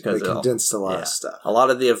 Right. Because they condensed a lot of stuff. A lot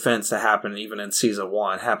of the events that happened, even in Season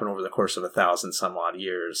 1, happened over the course of 1,000-some-odd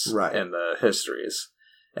years in the histories.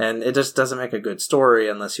 And it just doesn't make a good story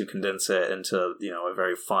unless you condense it into, a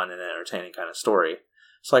very fun and entertaining kind of story.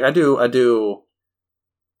 So, I do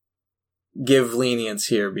give lenience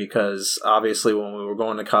here because, obviously, when we were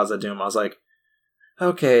going to Khazad-dûm, I was like,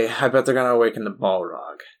 okay, I bet they're going to awaken the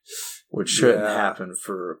Balrog. Which shouldn't happen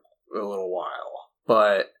for a little while.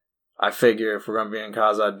 But I figure if we're going to be in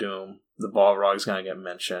Khazad-dûm, the Balrog's going to get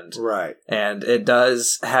mentioned. Right. And it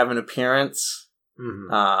does have an appearance.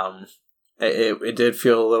 Mm-hmm. It did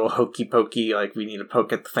feel a little hokey-pokey, like we need to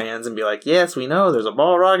poke at the fans and be like, yes, we know there's a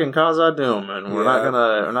Balrog in Khazad-dûm, and we're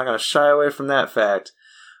not gonna shy away from that fact.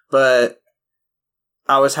 But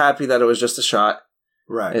I was happy that it was just a shot.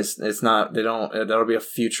 Right. It's not. That'll be a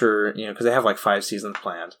future. Because they have like 5 seasons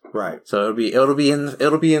planned. Right. So it'll be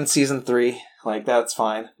in season 3. Like that's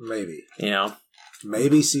fine. Maybe.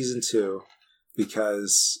 Maybe season 2,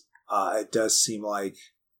 because it does seem like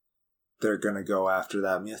they're gonna go after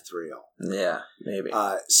that Mithril. Yeah. Maybe.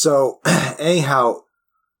 So anyhow,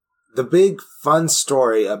 the big fun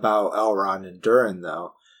story about Elrond and Durin,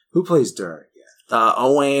 though. Who plays Durin again?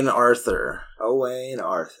 Owain Arthur. Owain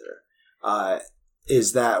Arthur.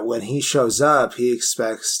 Is that when he shows up, he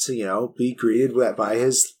expects to, be greeted by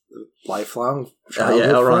his lifelong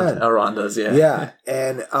childhood friend. Elrond does, yeah. Yeah,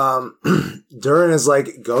 and Durin is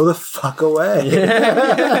like, go the fuck away.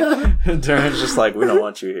 Yeah. Durin's just like, we don't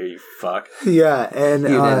want you here, you fuck. Yeah, and...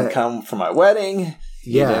 You didn't come for my wedding.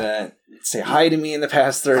 You didn't say hi to me in the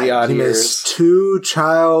past 30-odd years. He missed 2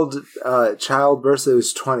 childbirths. It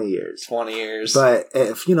was 20 years. 20 years. But,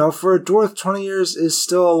 if for a dwarf, 20 years is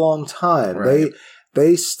still a long time. Right.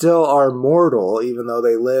 They still are mortal, even though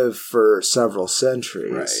they live for several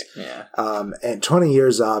centuries. Right, yeah. And 20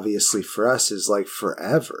 years, obviously, for us is like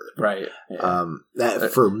forever. Right. Yeah.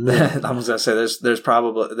 That for me. I was going to say,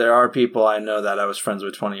 there are people I know that I was friends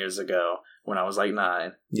with 20 years ago when I was like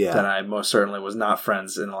 9. Yeah. That I most certainly was not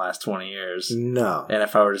friends in the last 20 years. No. And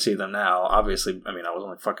if I were to see them now, obviously, I was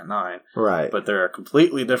only fucking 9. Right. But they're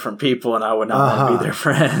completely different people, and I would not want to be their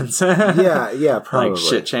friends. Yeah, probably. Like,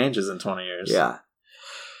 shit changes in 20 years. Yeah.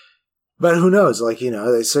 But who knows? Like,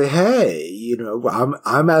 they say, hey,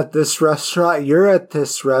 I'm at this restaurant, you're at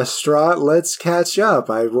this restaurant, let's catch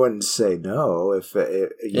up. I wouldn't say no if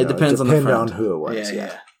it depends on the friend. On who it was.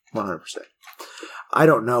 Yeah. 100%. I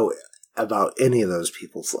don't know about any of those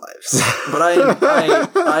people's lives. But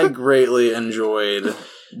I greatly enjoyed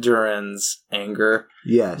Durin's anger.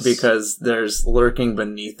 Yes. Because there's lurking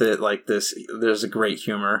beneath it like this, there's a great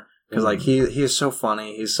humor. Because, like, he is so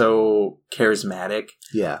funny. He's so charismatic.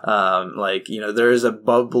 Yeah. There is a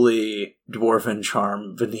bubbly dwarven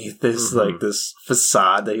charm beneath this like this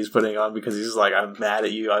facade that he's putting on, because he's like, I'm mad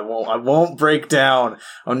at you. I won't break down.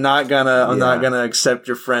 I'm not gonna accept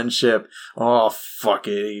your friendship. Oh fuck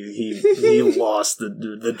it. He lost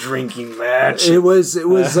the drinking match. It was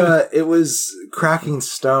cracking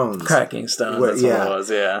stones. Cracking stones. That's what it was.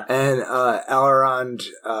 Yeah. And Elrond.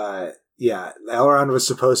 Elrond was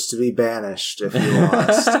supposed to be banished if he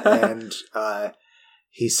lost, and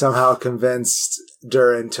he somehow convinced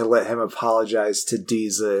Durin to let him apologize to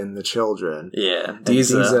Disa and the children. Yeah,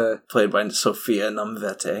 Disa, played by Sophia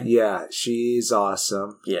Nomvete. Yeah, she's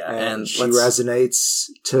awesome. Yeah, and she resonates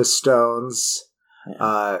to stones.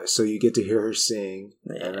 Yeah. So you get to hear her sing,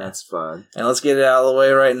 and that's fun. And let's get it out of the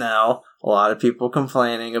way right now. A lot of people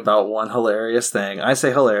complaining about one hilarious thing. I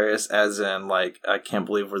say hilarious as in, like, I can't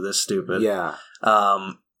believe we're this stupid. Yeah.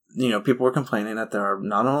 People were complaining that there are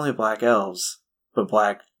not only black elves, but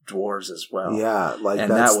black dwarves as well. Yeah,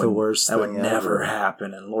 and that's the worst thing. That would never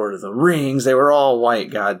happen in Lord of the Rings. They were all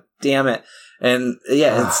white, god damn it. And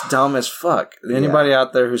it's dumb as fuck. Anybody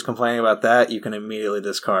out there who's complaining about that, you can immediately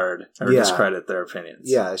discard or discredit their opinions.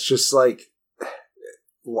 Yeah, it's just like,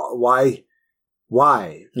 why?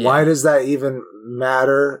 Why? Yeah. Why does that even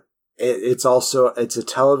matter? It's a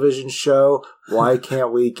television show. Why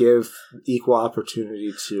can't we give equal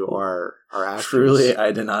opportunity to our actors? Truly,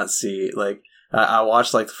 I did not see, like, I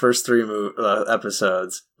watched like the first 3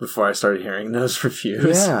 episodes before I started hearing those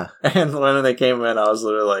reviews. Yeah. And when they came in, I was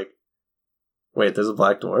literally like, wait, there's a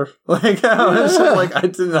black dwarf? Like, I was like, I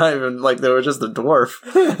did not even, like, there was just a dwarf.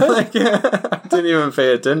 Like, I didn't even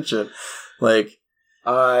pay attention. Like,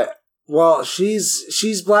 well,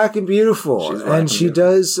 she's black and beautiful, she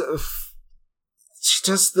does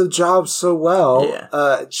the job so well.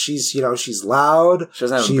 Yeah. She's loud. She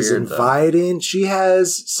doesn't have she's a beard, inviting. Though. She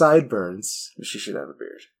has sideburns. She should have a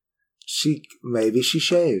beard. Maybe she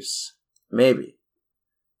shaves. Maybe.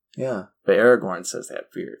 Yeah. But Aragorn says they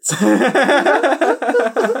have beards.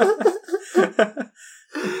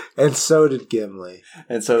 And so did Gimli.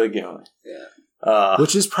 Yeah.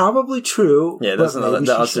 Which is probably true. Yeah,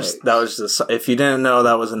 that was just if you didn't know,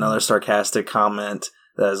 that was another sarcastic comment.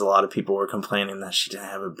 That a lot of people were complaining that she didn't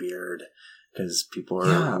have a beard because people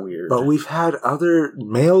are weird. But we've had other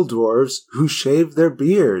male dwarves who shave their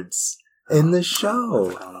beards in the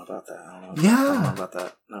show. I don't know about that. I don't know about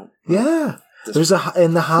that. No. Yeah. There's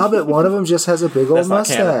in The Hobbit, one of them just has a big old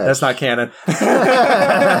mustache. That's not canon.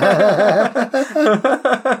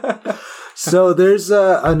 So there's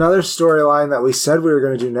another storyline that we said we were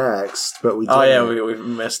going to do next, but we didn't. Oh yeah, we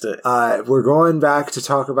missed it. We're going back to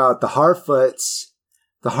talk about the Harfoots.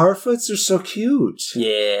 The Harfoots are so cute.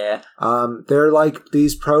 Yeah. They're like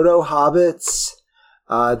these proto-hobbits.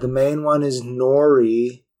 The main one is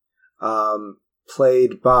Nori,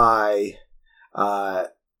 played by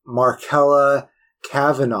Markella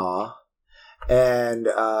Kavanaugh. And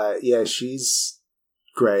she's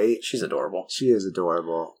great. She's adorable. She is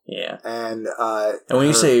adorable. Yeah. And when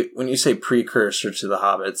you say precursor to the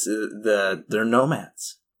hobbits, they're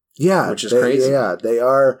nomads. Yeah. Which is crazy. Yeah, they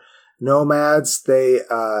are nomads. They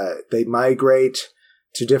migrate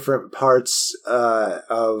to different parts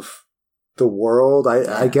of the world.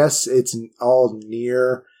 I guess it's all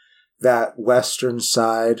near that western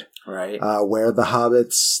side, right? Where the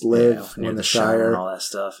hobbits live, near the Shire and all that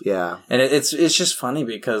stuff. Yeah, and it's just funny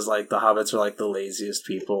because like the hobbits are like the laziest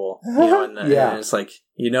people, and it's like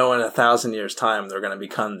in 1,000 years' time they're going to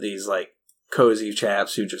become these like cozy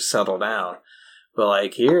chaps who just settle down, but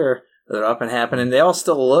like here. They're up and happening. They all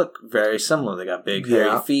still look very similar. They got big,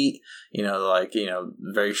 hairy feet.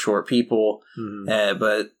 Very short people. Mm-hmm.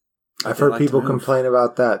 But I've heard people complain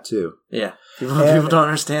about that too. Yeah, people don't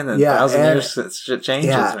understand that. 1,000 years, shit changes.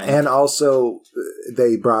 Yeah, man. And also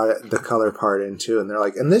they brought the color part in too, and they're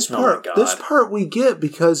like, and this part we get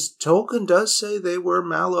because Tolkien does say they were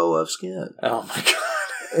mallow of skin. Oh my god.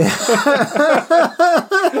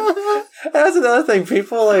 That's another thing.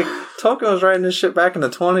 People like Tolkien was writing this shit back in the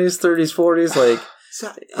 20s, 30s, 40s. Like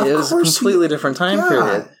it was a completely different time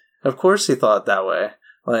period. Of course, he thought that way.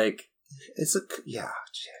 Like it's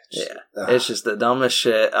it's just the dumbest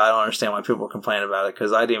shit. I don't understand why people complain about it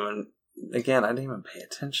because I didn't even pay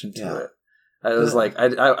attention to it. I was like,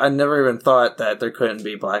 I never even thought that there couldn't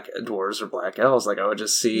be black dwarves or black elves. Like I would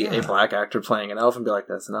just see a black actor playing an elf and be like,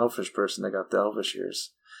 that's an elfish person. They got the elvish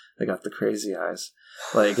ears. They got the crazy eyes.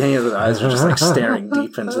 Like any of the eyes are just like staring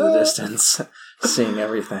deep into the distance, seeing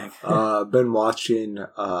everything. Been watching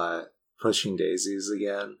Pushing Daisies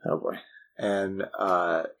again. Oh boy! And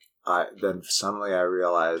then suddenly I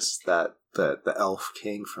realized that the elf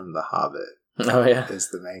king from The Hobbit Oh, yeah. is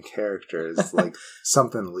the main character. Is like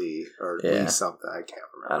something Lee or Yeah. Lee something. I can't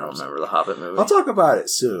remember. I don't remember the Hobbit movie. I'll talk about it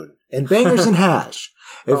soon. And Bangers and Hash.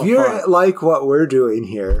 If Oh, you're fun. like what we're doing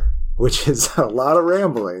here, which is a lot of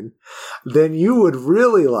rambling, then you would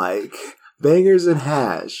really like Bangers and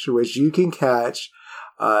Hash, which you can catch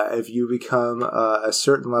if you become a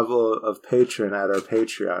certain level of patron at our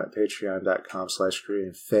Patreon at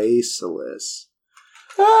patreon.com/KoreanFaceless.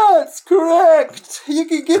 That's correct. You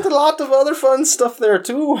can get a lot of other fun stuff there,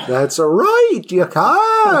 too. That's right, you can.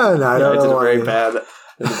 I don't know. did a why. very bad. I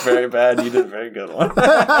did a very bad. You did a very good one.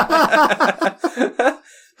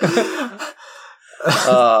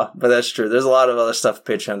 But that's true. There's a lot of other stuff at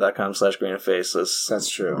patreon.com/greenandfaceless. That's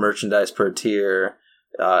true. Merchandise per tier,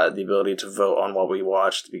 the ability to vote on what we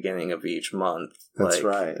watch at the beginning of each month. That's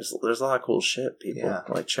right. There's a lot of cool shit, people. Yeah.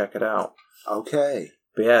 Like, check it out. Okay.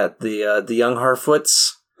 But yeah, the young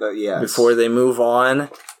Harfoots, Yes. before they move on,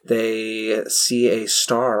 they see a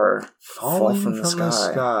star fall from the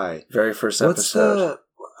sky. Very first episode.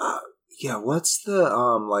 What's the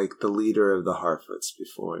like the leader of the Harfoots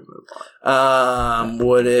before we move on?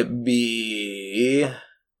 Would it be?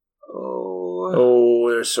 Oh,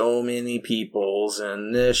 there's so many peoples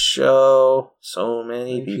in this show. So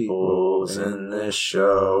many peoples in this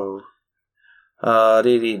show. And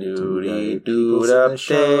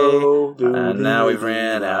now we've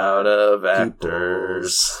ran out of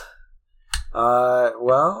actors.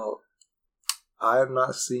 Well, I have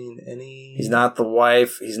not seen any. He's not the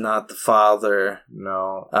wife. He's not the father.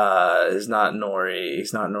 No. He's not Nori.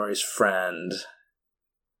 He's not Nori's friend.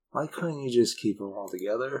 Why couldn't you just keep them all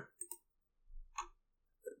together?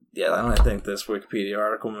 Yeah, I don't think this Wikipedia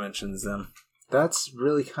article mentions them. That's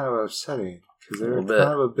really kind of upsetting because they're A little kind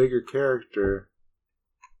bit. of a bigger character.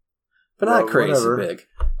 But not Well, crazy whatever. big.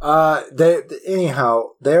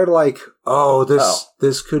 They're like,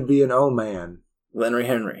 this could be an O-Man. Lenny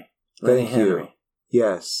Henry. Thank you.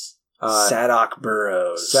 Yes. Sadok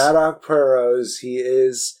Burrows. Sadok Burrows,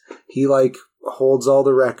 he like holds all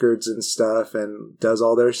the records and stuff and does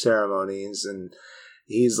all their ceremonies, and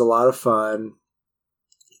he's a lot of fun.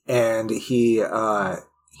 And he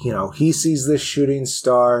sees this shooting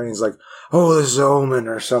star and he's like, oh, this is Omen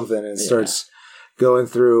or something, and starts going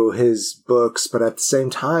through his books. But at the same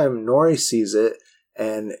time, Nori sees it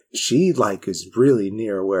and she like is really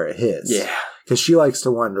near where it hits. Yeah. Because she likes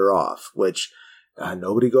to wander off, which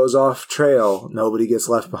nobody goes off trail, nobody gets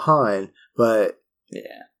left behind, but...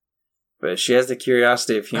 Yeah. But she has the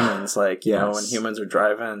curiosity of humans, like, you know, when Yes. humans are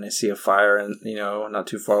driving and they see a fire and, you know, not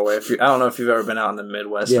too far away. I don't know if you've ever been out in the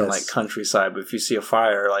Midwestern, like, countryside, but if you see a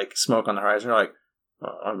fire, like, smoke on the horizon, you're like,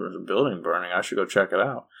 oh, there's a building burning, I should go check it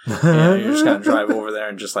out. You know, you're just gonna drive over there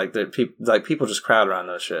and just, like, people just crowd around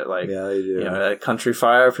those shit. Like, yeah, they do. you know, at a country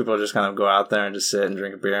fire, people just kind of go out there and just sit and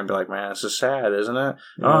drink a beer and be like, man, this is sad, isn't it?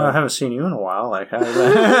 Yeah. Oh, I haven't seen you in a while. Like, how's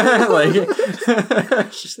that? Like,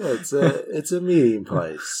 it's a meeting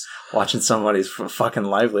place. watching somebody's fucking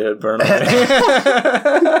livelihood burn away.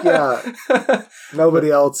 Yeah. Nobody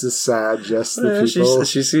else is sad, just the people.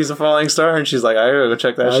 She sees a falling star and she's like, I gotta go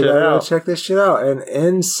check that I shit gotta go out. check this shit out. And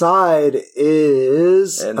inside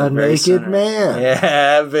is In the a very naked center. man.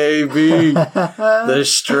 Yeah, baby. The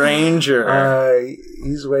Stranger.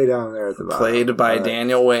 He's way down there at the bottom. Played by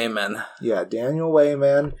Daniel Wayman. Yeah, Daniel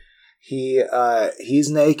Wayman. He's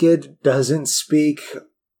naked, doesn't speak.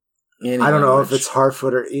 I don't know if it's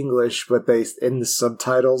Harfoot or English, but in the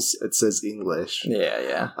subtitles it says English.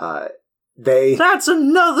 Yeah. That's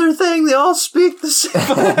another thing. They all speak the same.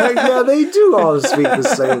 yeah, they do all speak the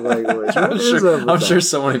same language. I'm sure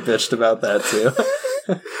somebody bitched about that too.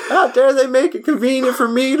 How dare they make it convenient for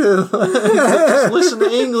me to listen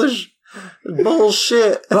to English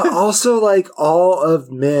bullshit. But also, like, all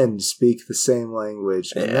of men speak the same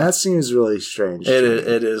language, and that seems really strange.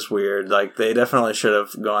 It is weird. Like, they definitely should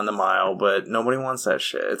have gone the mile, but nobody wants that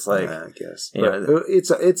shit. It's like, yeah, I guess, you know, but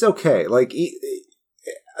it's okay. Like,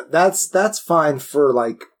 that's fine for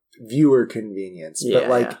like viewer convenience. But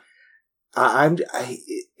like,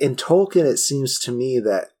 in Tolkien, it seems to me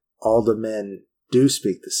that all the men do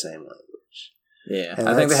speak the same language. Yeah, and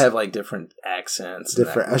I think they have like different accents,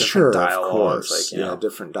 different dialogues, of course, like, you know,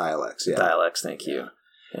 different dialects. Yeah, dialects. Thank you.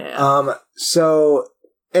 Yeah. So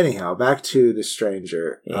anyhow, back to the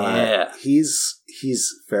Stranger. Yeah, he's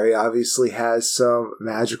very obviously has some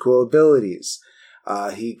magical abilities.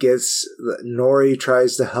 Nori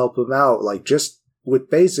tries to help him out, like just with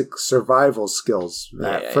basic survival skills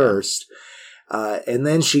at first. And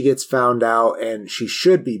then she gets found out and she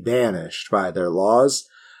should be banished by their laws.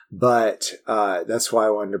 But that's why I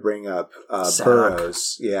wanted to bring up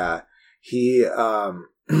Burrows. Yeah. He's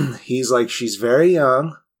like, she's very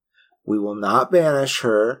young, We will not banish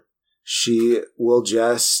her. She will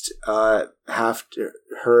just have to.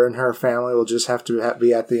 Her and her family will just have to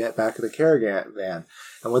be at the back of the caravan.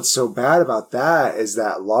 And what's so bad about that is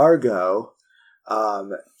that Largo,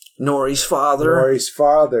 Nori's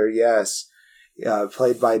father, yes,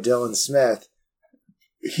 played by Dylan Smith.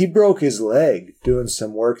 He broke his leg doing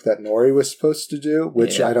some work that Nori was supposed to do,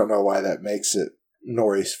 which I don't know why that makes it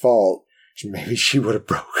Nori's fault. Maybe she would have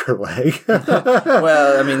broke her leg.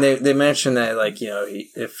 Well, I mean, they mentioned that, like, you know,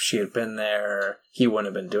 if she had been there, he wouldn't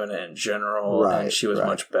have been doing it in general, and she was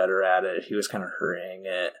much better at it. He was kind of hurrying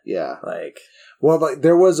it. Yeah. Like... Well, like,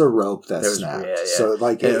 there was a rope that snapped, so,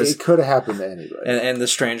 like, it could have happened to anybody. And the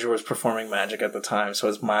stranger was performing magic at the time, so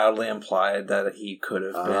it's mildly implied that he could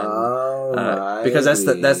have been... right. Because that's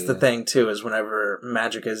the thing, too, is whenever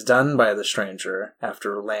magic is done by the stranger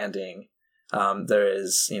after landing...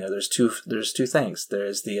 there's two things.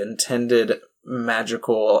 There's the intended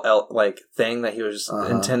magical thing that he was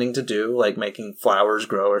intending to do, like making flowers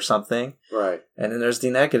grow or something. Right. And then there's the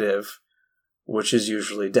negative, which is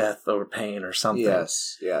usually death or pain or something.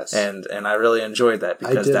 Yes. And I really enjoyed that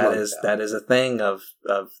because that is a thing of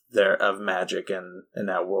magic in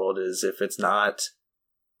that world, is if it's not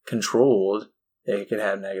controlled, it could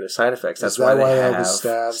have negative side effects. That's why they have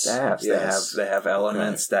staffs. Yes. They have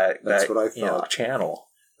elements that what I thought. Channel.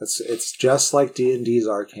 It's just like D&D's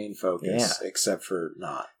Arcane Focus, except for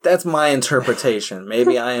not. That's my interpretation.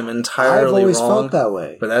 Maybe I am entirely I've always wrong, felt that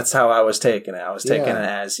way. but that's how I was taking it. I was taking it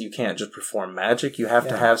as you can't just perform magic; you have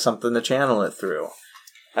to have something to channel it through.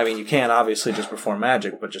 I mean, you can't obviously just perform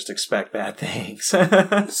magic, but just expect bad things.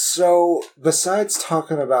 So, besides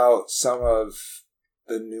talking about some of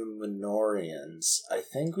the Numenorians, I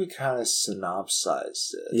think we kind of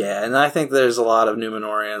synopsized it. Yeah, and I think there's a lot of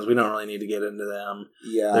Numenorians. We don't really need to get into them.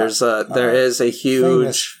 Yeah, there is a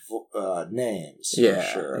huge names. Yeah,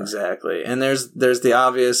 for sure. Exactly. And there's the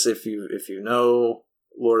obvious. If you know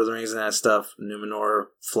Lord of the Rings and that stuff, Numenor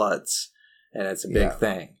floods, and it's a big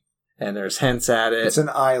thing. And there's hints at it. It's an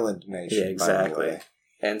island nation. Yeah, exactly. By the way.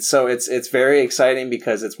 And so it's very exciting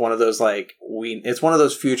because it's one of those it's one of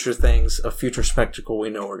those future things, a future spectacle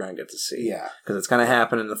we know we're going to get to see. Yeah, because it's going to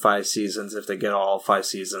happen in the 5 seasons if they get all 5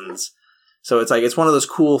 seasons. So it's one of those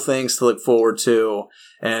cool things to look forward to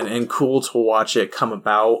and cool to watch it come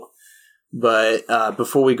about. But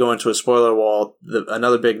before we go into a spoiler wall,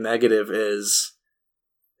 another big negative is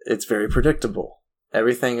it's very predictable.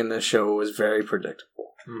 Everything in this show is very predictable.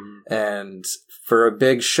 Mm-hmm. And for a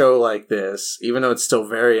big show like this, even though it's still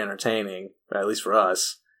very entertaining, at least for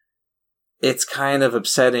us, it's kind of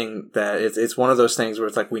upsetting that it's one of those things where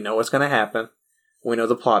it's like, we know what's going to happen. We know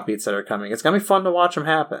the plot beats that are coming. It's going to be fun to watch them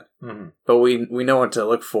happen. Mm-hmm. But we know what to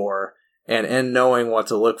look for. And in knowing what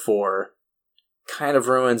to look for kind of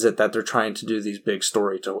ruins it that they're trying to do these big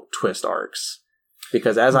story twist arcs.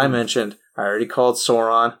 Because as I mentioned, I already called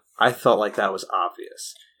Sauron. I felt like that was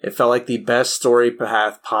obvious. It felt like the best story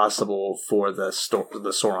path possible for the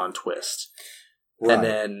Sauron twist. Right.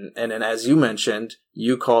 And then, as you mentioned,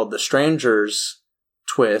 you called the Strangers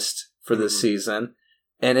twist for this season,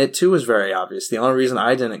 and it too was very obvious. The only reason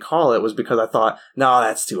I didn't call it was because I thought, no,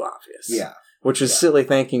 that's too obvious. Yeah. Which is silly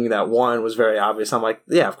thinking that one was very obvious. I'm like,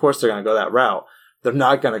 yeah, of course they're going to go that route. They're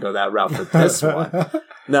not going to go that route for this one.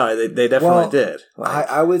 No, they definitely did.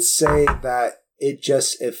 I would say that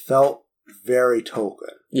it felt very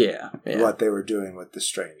Tolkien. Yeah. What they were doing with the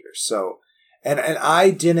Strangers. So, and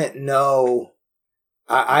I didn't know.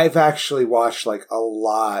 I've actually watched like a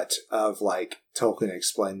lot of like Tolkien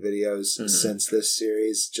explained videos since this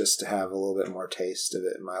series, just to have a little bit more taste of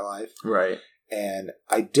it in my life. Right. And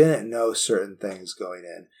I didn't know certain things going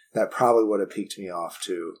in that probably would have piqued me off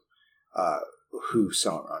to who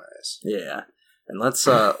Sauron is. Yeah. And let's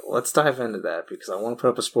dive into that because I want to put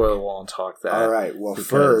up a spoiler wall and talk that. All right. Well,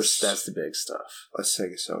 first, that's the big stuff. Let's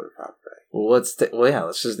take a soda pop break. Well, let's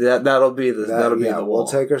just that'll be the wall. We'll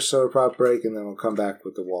take our soda pop break and then we'll come back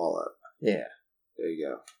with the wall up. Yeah. There you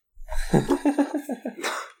go.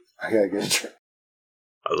 I gotta get a drink.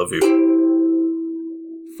 I love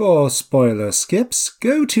you. For spoiler skips,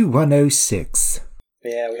 go to 106.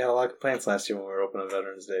 Yeah, we had a lot of complaints last year when we were opening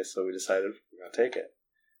Veterans Day, so we decided we're gonna take it.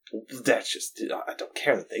 That's just... I don't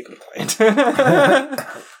care that they complained.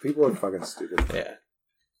 People are fucking stupid. Yeah.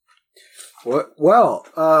 What? Well,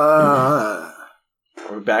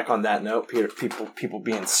 we're back on that note. People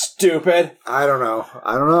being stupid. I don't know.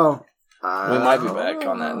 We might be back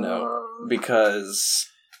on that note because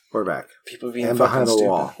we're back. People being and fucking behind a stupid.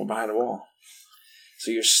 wall. We're behind a wall. So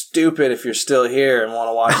you're stupid if you're still here and want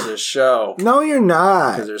to watch this show. No, you're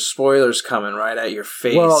not. Because there's spoilers coming right at your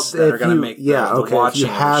face that are going to make the watching if you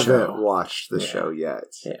haven't the show. watched the show yet.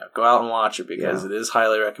 Yeah, go out and watch it because it is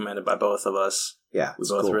highly recommended by both of us. Yeah, we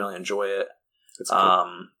both really enjoy it. It's cool.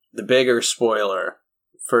 The bigger spoiler,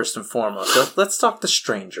 first and foremost, let's talk The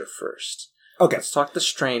Stranger first. Okay. Let's talk The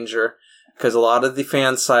Stranger, because a lot of the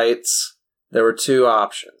fan sites, there were two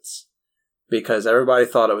options. Because everybody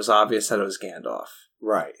thought it was obvious that it was Gandalf.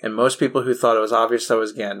 Right. And most people who thought it was obvious that it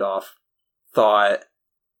was Gandalf thought,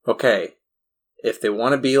 okay, if they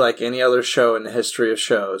want to be like any other show in the history of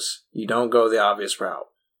shows, you don't go the obvious route.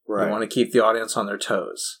 Right. You want to keep the audience on their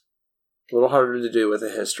toes. A little harder to do with a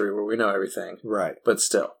history where we know everything. Right. But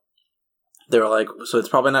still. They were like, so it's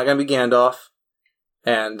probably not going to be Gandalf.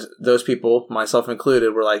 And those people, myself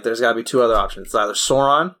included, were like, there's got to be two other options. It's either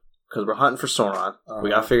Sauron, because we're hunting for Sauron. We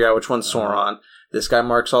got to figure out which one's Sauron. This guy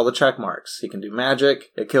marks all the check marks. He can do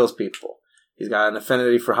magic. It kills people. He's got an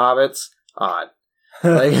affinity for hobbits. Odd.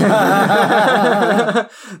 Like,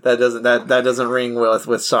 that doesn't ring with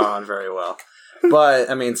Sauron very well. But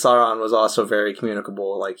I mean, Sauron was also very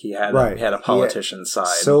communicable. Like he had a politician side,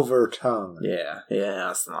 silver tongue. Yeah.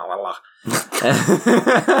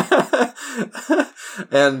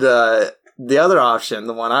 And the other option,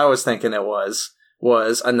 the one I was thinking it was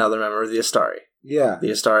another member of the Astari. Yeah. The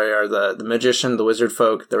Astari are the magician, the wizard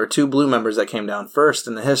folk. There were two blue members that came down first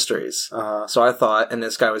in the histories. So I thought, and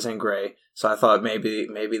this guy was in gray, so I thought maybe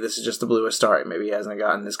this is just the blue Astari. Maybe he hasn't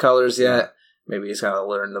gotten his colors yet. Yeah. Maybe he's got to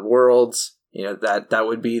learn the worlds. You know, that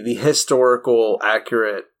would be the historical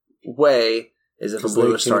accurate way, is if a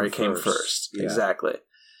blue Astari came first. Yeah. Exactly.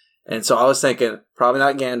 And so I was thinking, probably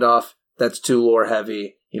not Gandalf. That's too lore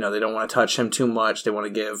heavy. You know, they don't want to touch him too much. They want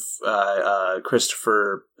to give Ian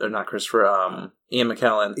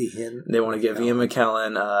McKellen. They want to give Ian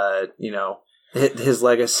McKellen, his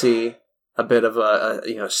legacy a bit of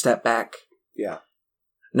a step back. Yeah.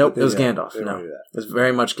 Nope, it was Gandalf. No, it was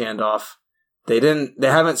very much Gandalf. They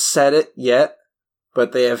haven't said it yet,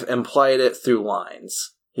 but they have implied it through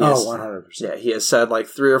lines. 100%. Yeah, he has said like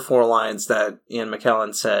 3 or 4 lines that Ian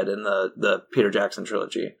McKellen said in the Peter Jackson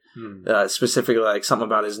trilogy. Specifically, like something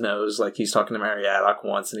about his nose. Like he's talking to Mary Addock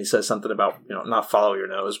once, and he says something about not follow your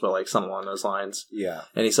nose, but like something along those lines. Yeah,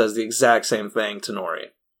 and he says the exact same thing to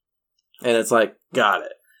Nori, and it's like, got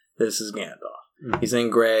it. This is Gandalf. He's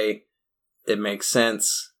in gray. It makes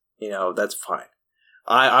sense. That's fine.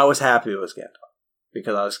 I was happy it was Gandalf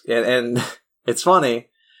because I was, and it's funny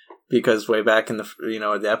because way back in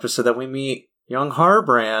the episode that we meet young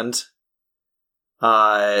Harbrand,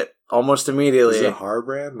 almost immediately. Is it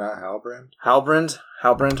Harbrand, not Halbrand?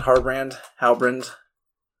 Halbrand.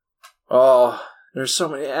 Oh, there's so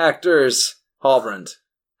many actors. Halbrand.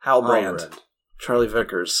 Charlie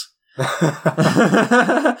Vickers.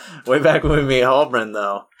 Way back when we meet Halbrand,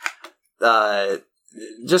 though.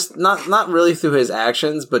 Just not really through his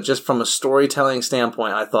actions, but just from a storytelling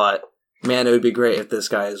standpoint, I thought, man, it would be great if this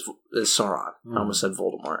guy is Sauron. I almost said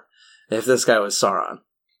Voldemort. If this guy was Sauron.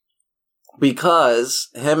 Because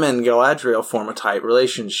him and Galadriel form a tight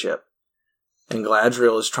relationship. And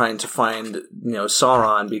Galadriel is trying to find,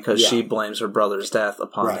 Sauron because she blames her brother's death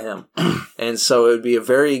upon him. And so it would be a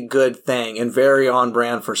very good thing and very on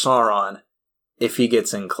brand for Sauron if he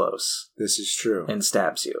gets in close. This is true. And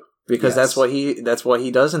stabs you. Because that's what he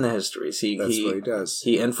does in the histories. That's what he does.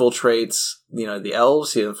 He infiltrates, the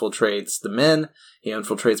elves, he infiltrates the men, he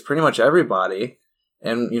infiltrates pretty much everybody.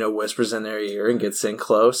 And, whispers in their ear and gets in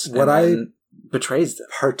close and then betrays them.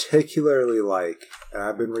 Particularly like, and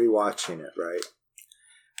I've been rewatching it, right?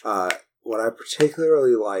 What I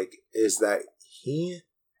particularly like is that he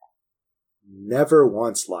never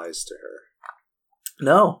once lies to her.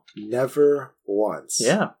 No. Never once.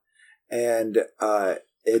 Yeah. And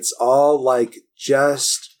it's all like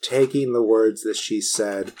just taking the words that she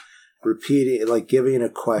said, repeating, like giving a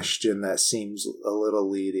question that seems a little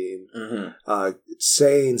leading,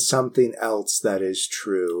 saying something else that is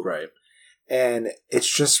true. Right. And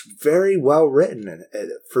it's just very well written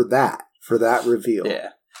for that reveal. Yeah.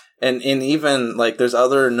 And even, like, there's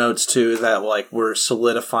other notes, too, that, like, were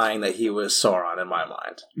solidifying that he was Sauron in my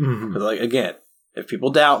mind. Mm-hmm. But, like, again, if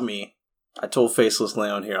people doubt me, I told Faceless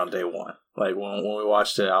Leon here on day one. Like, when we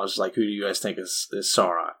watched it, I was like, who do you guys think is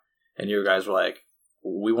Sauron? And you guys were like,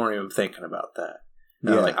 we weren't even thinking about that.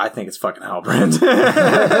 And I was like, I think it's fucking Halbrand.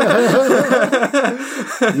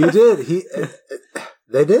 You did.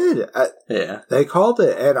 They did. Yeah. They called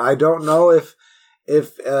it. And I don't know if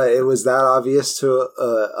if it was that obvious to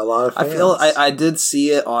a lot of fans. I feel I did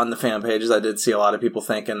see it on the fan pages. I did see a lot of people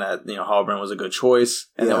thinking that Halbrand was a good choice,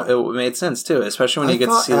 and it made sense too, especially when you get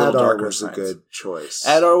to see a little darker was signs. A good choice.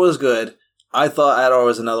 Adar was good. I thought Adar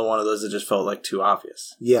was another one of those that just felt like too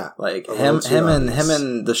obvious. Yeah, like him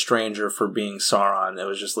and the stranger for being Sauron. It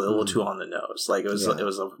was just a little too on the nose. Like it was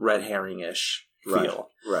a red herring-ish feel.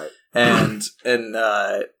 Right. And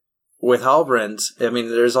with Halbrand, I mean,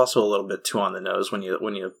 there's also a little bit too on the nose when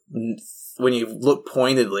you look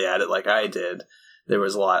pointedly at it, like I did. There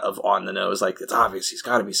was a lot of on the nose, like it's obvious he's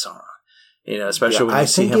got to be Sauron. Especially when you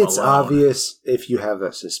see him alone. I think it's obvious if you have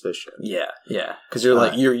a suspicion. Yeah, because you're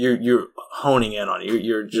like you're honing in on it.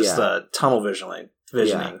 You're just tunnel visioning.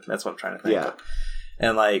 That's what I'm trying to think of.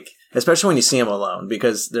 And like, especially when you see him alone,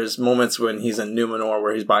 because there's moments when he's in Numenor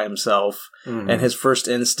where he's by himself, and his first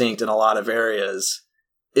instinct in a lot of areas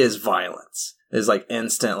is violence. Is like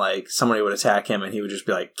instant, like somebody would attack him and he would just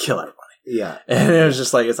be like, kill everybody. Yeah, and it was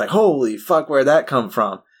just like, it's like, holy fuck, where'd that come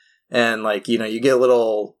from? And like, you get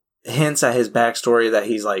little hints at his backstory that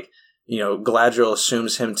he's like, Galadriel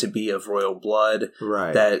assumes him to be of royal blood,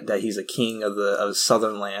 right? That he's a king of the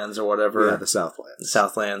southern lands or whatever, the Southlands. The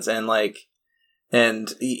Southlands, and like,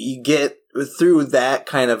 and you get through that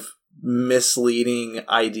kind of misleading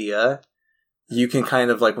idea, you can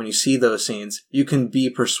kind of like when you see those scenes, you can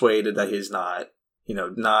be persuaded that he's not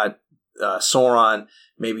Sauron.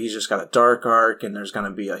 Maybe he's just got a dark arc, and there's going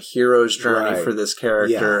to be a hero's journey for this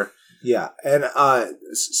character. Yeah, and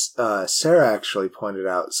Sarah actually pointed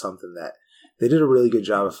out something that they did a really good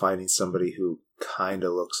job of finding somebody who kind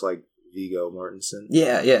of looks like Viggo Mortensen.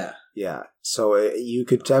 Yeah. So you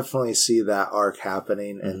could definitely see that arc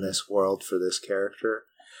happening in this world for this character.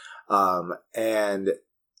 And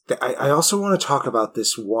I also want to talk about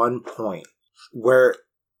this one point where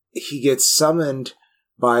he gets summoned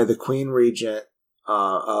by the Queen Regent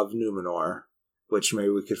of Numenor. Which maybe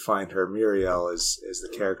we could find her. Muriel is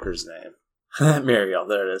the character's name. Muriel,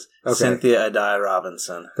 there it is. Okay. Cynthia Adai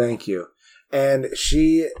Robinson. Thank you. And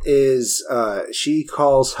she is, she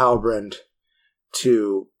calls Halbrand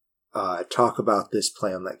to talk about this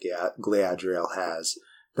plan that Galadriel has,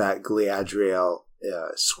 that Galadriel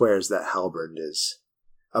swears that Halbrand is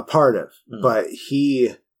a part of. But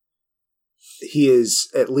he is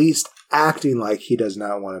at least acting like he does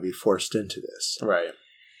not want to be forced into this. Right.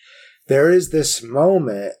 There is this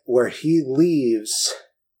moment where he leaves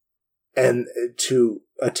and to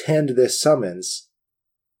attend this summons,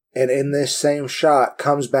 and in this same shot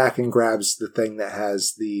comes back and grabs the thing that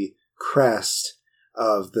has the crest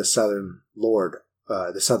of the Southern Lord,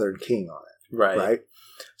 the Southern King on it. Right?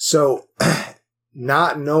 So,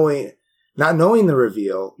 not knowing the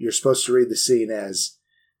reveal, you're supposed to read the scene as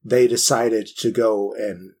they decided to go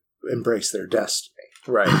and embrace their destiny.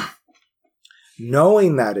 Right.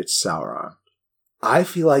 Knowing that it's Sauron, I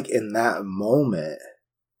feel like in that moment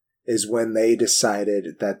is when they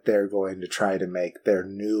decided that they're going to try to make their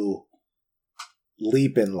new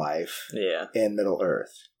leap in life in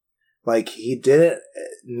Middle-earth. Like, he didn't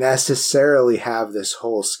necessarily have this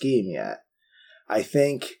whole scheme yet. I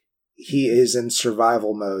think he is in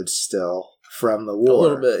survival mode still from the war. A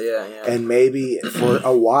little bit, yeah. And maybe for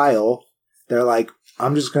a while, they're like,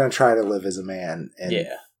 I'm just going to try to live as a man.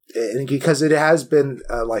 And because it has been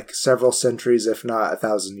like several centuries, if not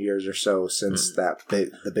 1,000 years or so, since the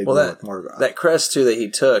big war with Morgoth. That crest too that he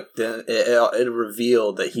took, then it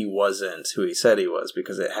revealed that he wasn't who he said he was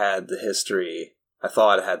because it had the history. I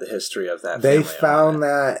thought it had the history of that. They found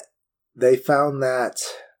that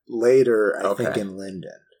later. I think in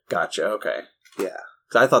Lindon. Gotcha. Okay. Yeah.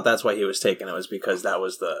 I thought that's why he was taking it, was because that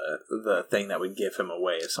was the thing that would give him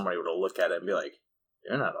away if somebody were to look at it and be like,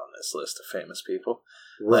 "You're not on this list of famous people."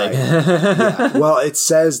 Right. Yeah. Well, it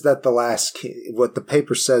says that the last king, what the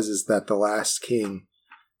paper says is that the last king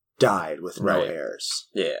died with no heirs.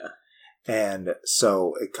 Yeah. And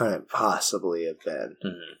so it couldn't possibly have been.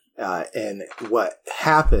 And what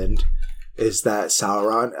happened is that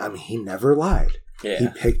Sauron, he never lied. Yeah. He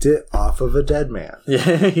picked it off of a dead man.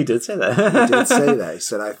 Yeah, he did say that. He did say that. He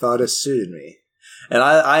said, I thought it suited me. And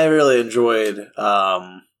I really enjoyed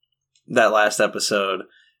that last episode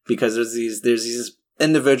because there's these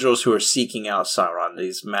individuals who are seeking out Sauron,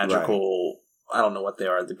 these magical, I don't know what they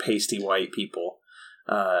are, the pasty white people.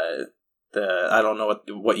 I don't know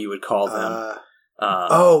what you would call them.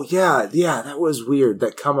 That was weird.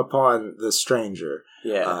 That come upon the stranger.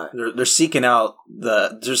 Yeah, they're seeking out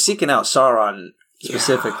Sauron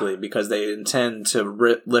specifically because they intend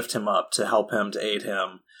to lift him up, to help him, to aid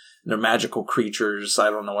him. They're magical creatures. I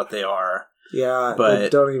don't know what they are. Yeah, but they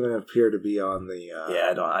don't even appear to be on the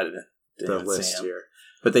I didn't list here.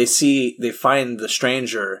 but they find the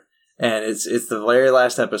stranger, and it's the very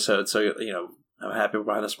last episode. So I'm happy we're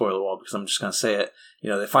behind the spoiler wall because I'm just gonna say it.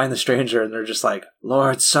 They find the stranger and they're just like,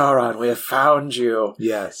 Lord Sauron, we have found you.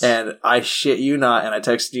 Yes. And I shit you not, and I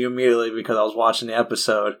texted you immediately because I was watching the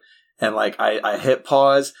episode, and like I hit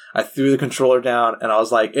pause, I threw the controller down, and I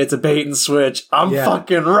was like, it's a bait and switch. I'm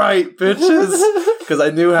fucking right, bitches. Because I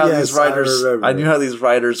knew how these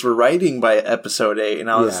writers were writing by episode 8, and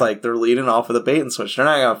I was like, they're leading off with a bait and switch. They're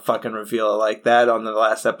not gonna fucking reveal it like that on the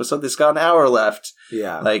last episode. They've got an hour left.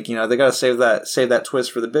 Yeah. Like, they gotta save that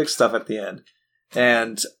twist for the big stuff at the end.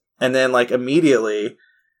 And then like immediately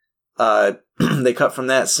they cut from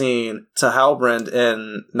that scene to Halbrand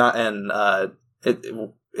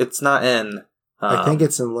it's not in I think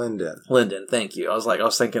it's in Linden. Linden, thank you. I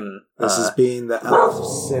was thinking this is being the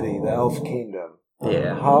elf city, the elf kingdom.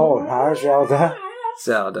 Yeah. How Zelda?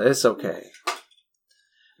 Zelda, it's okay.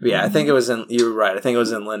 But yeah, I think it was in. You were right. I think it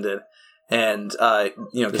was in Linden, and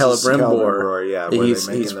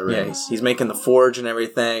Celebrimbor. He's making the forge and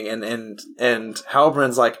everything, and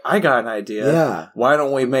Halbrand's like, I got an idea. Yeah. Why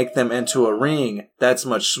don't we make them into a ring that's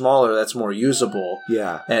much smaller, that's more usable?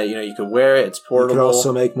 Yeah. And you could wear it. It's portable. You could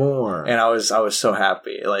also make more. And I was so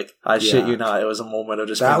happy. Like I shit you not, it was a moment of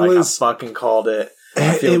just being like, I fucking called it.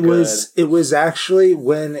 It was actually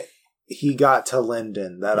when he got to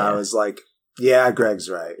Linden that I was like, yeah, Greg's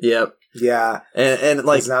right. Yep. Yeah. And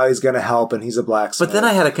like now he's going to help and he's a blacksmith. But then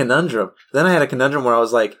I had a conundrum. Where I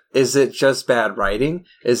was like, is it just bad writing?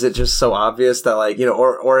 Is it just so obvious that like,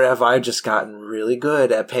 or have I just gotten really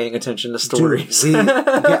good at paying attention to stories? Dude,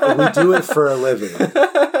 we do it for a living.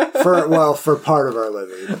 For part of our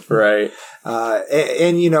living. Right.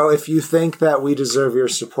 And if you think that we deserve your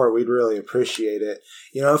support, we'd really appreciate it.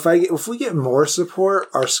 If we get more support,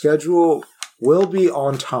 our schedule will be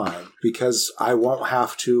on time because I won't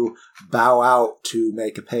have to bow out to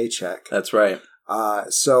make a paycheck. That's right.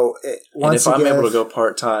 So if I'm able to go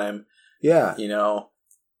part-time, yeah,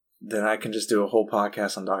 then I can just do a whole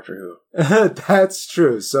podcast on Doctor Who. That's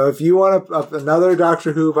true. So if you want another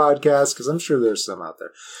Doctor Who podcast, because I'm sure there's some out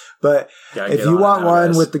there, but if you want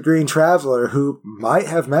one with the Green Traveler who might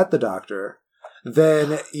have met the Doctor,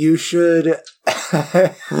 then you should go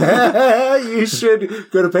to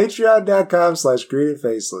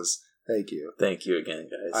patreon.com/greenandfaceless. Thank you. Thank you again,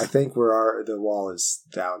 guys. I think the wall is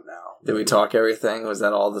down now. Did we talk everything? Was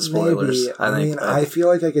that all the spoilers? Maybe. I feel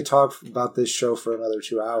like I could talk about this show for another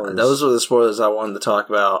 2 hours. Those were the spoilers I wanted to talk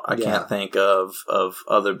about. I can't think of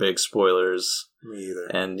other big spoilers. Me either.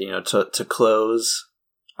 And, to close,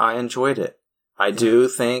 I enjoyed it. I do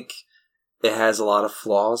think it has a lot of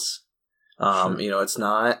flaws. Sure. It's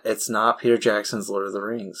not Peter Jackson's Lord of the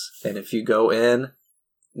Rings. And if you go in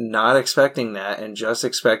not expecting that and just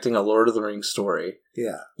expecting a Lord of the Rings story,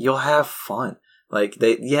 you'll have fun. Like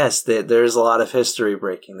there's a lot of history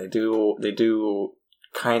breaking. They do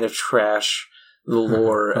kind of trash the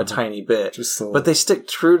lore a tiny bit, but they stick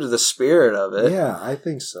true to the spirit of it. Yeah, I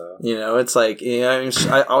think so. It's like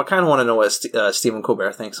I kind of want to know what Stephen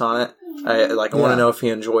Colbert thinks on it. I want to know if he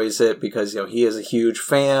enjoys it because he is a huge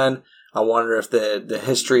fan. I wonder if the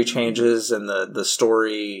history changes and the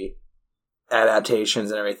story adaptations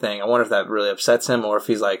and everything. I wonder if that really upsets him or if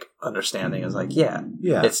he's like understanding is like, yeah,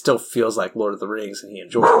 it still feels like Lord of the Rings and he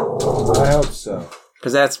enjoys it. I hope so.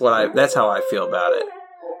 Because that's how I feel about it.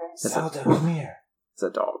 Zelda, come here. It's a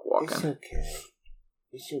dog walking.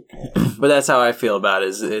 It's okay. But that's how I feel about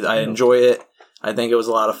it. I enjoy it. I think it was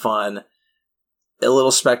a lot of fun. A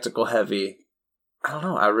little spectacle heavy. I don't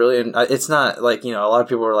know. It's not like, a lot of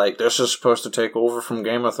people are like, this is supposed to take over from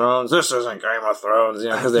Game of Thrones. This isn't Game of Thrones,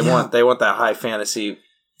 because they want that high fantasy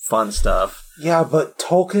fun stuff. Yeah, but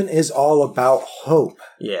Tolkien is all about hope.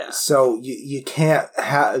 Yeah. So you can't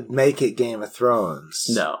make it Game of Thrones.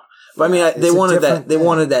 No. But I mean, they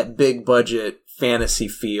wanted that big budget fantasy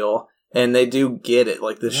feel, and they do get it.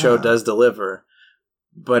 Like the show does deliver,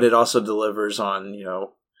 but it also delivers on,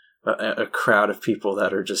 a crowd of people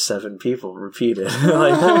that are just 7 people repeated.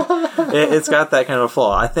 It's got that kind of a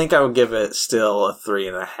flaw. I think I would give it still a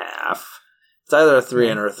 3.5. It's either a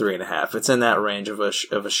 3 or a 3.5. It's in that range of a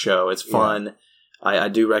show. It's fun. I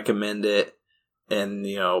do recommend it, and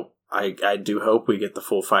I do hope we get the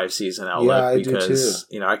full 5-season outlet because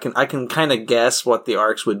do too. I can kind of guess what the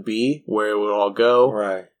arcs would be, where it would all go,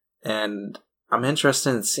 right? And I'm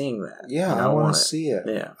interested in seeing that. Yeah, I want to see it.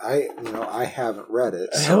 Yeah, I haven't read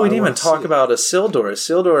it. So we didn't even talk about Isildur.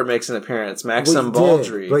 Isildur makes an appearance. Maxim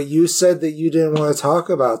Baldry. But you said that you didn't want to talk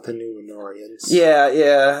about the Numenorians.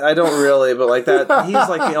 Yeah, I don't really, but like that, he's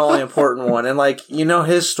like the only important one, and like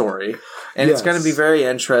his story, and it's going to be very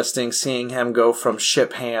interesting seeing him go from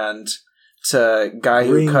ship hand to guy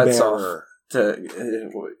who Ring cuts bearer. off.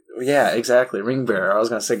 Yeah, exactly. Ring bearer. I was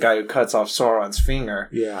gonna say guy who cuts off Sauron's finger.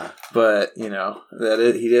 Yeah. But he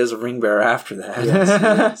is a ring bearer after that.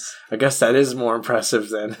 Yes. I guess that is more impressive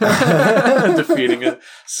than defeating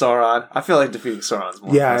Sauron. I feel like defeating Sauron's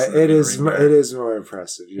more. Yeah, impressive than it being a is. ring bearer. It is more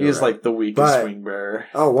impressive. He is like the weakest ring bearer.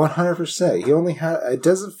 Oh, 100%. He only had. It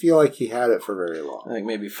doesn't feel like he had it for very long. I think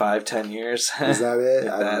maybe 5-10 years. Is that it?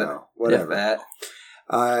 I don't know. Whatever.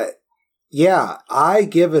 Yeah, I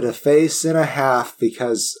give it a face and a half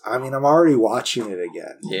because I'm already watching it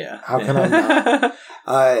again. Yeah. How can I not?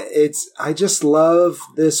 I just love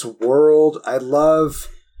this world. I love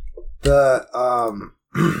the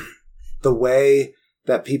the way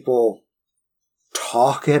that people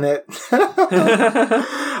talk in it. The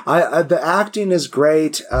acting is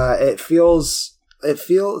great. It feels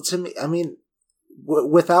to me.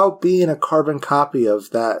 Without being a carbon copy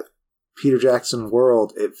of that Peter Jackson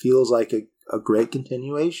world, it feels like a great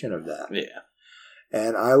continuation of that. Yeah.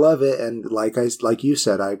 And I love it. And like you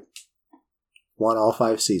said, I won all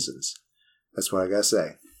 5 seasons. That's what I gotta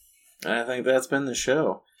say. I think that's been the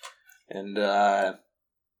show. And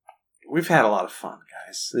we've had a lot of fun,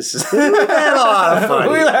 guys. We've had a lot of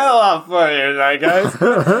fun. We've had a lot of fun here tonight, guys.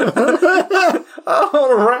 I don't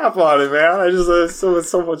want to rap on it, man. I just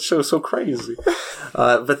so much show so crazy.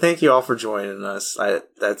 But thank you all for joining us.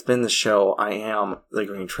 That's been the show. I am the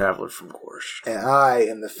Green Traveler from Gorsh. And I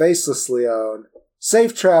am the Faceless Leon.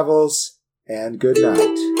 Safe travels and good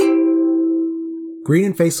night. Green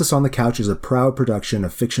and Faceless on the Couch is a proud production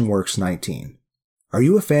of FictionWorks 19. Are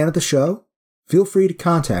you a fan of the show? Feel free to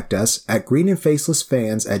contact us at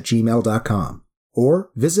greenandfacelessfans@gmail.com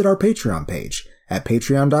or visit our Patreon page at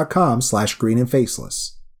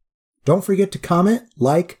patreon.com/greenandfaceless. Don't forget to comment,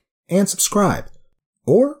 like, and subscribe,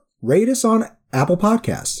 or rate us on Apple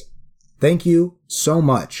Podcasts. Thank you so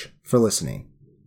much for listening.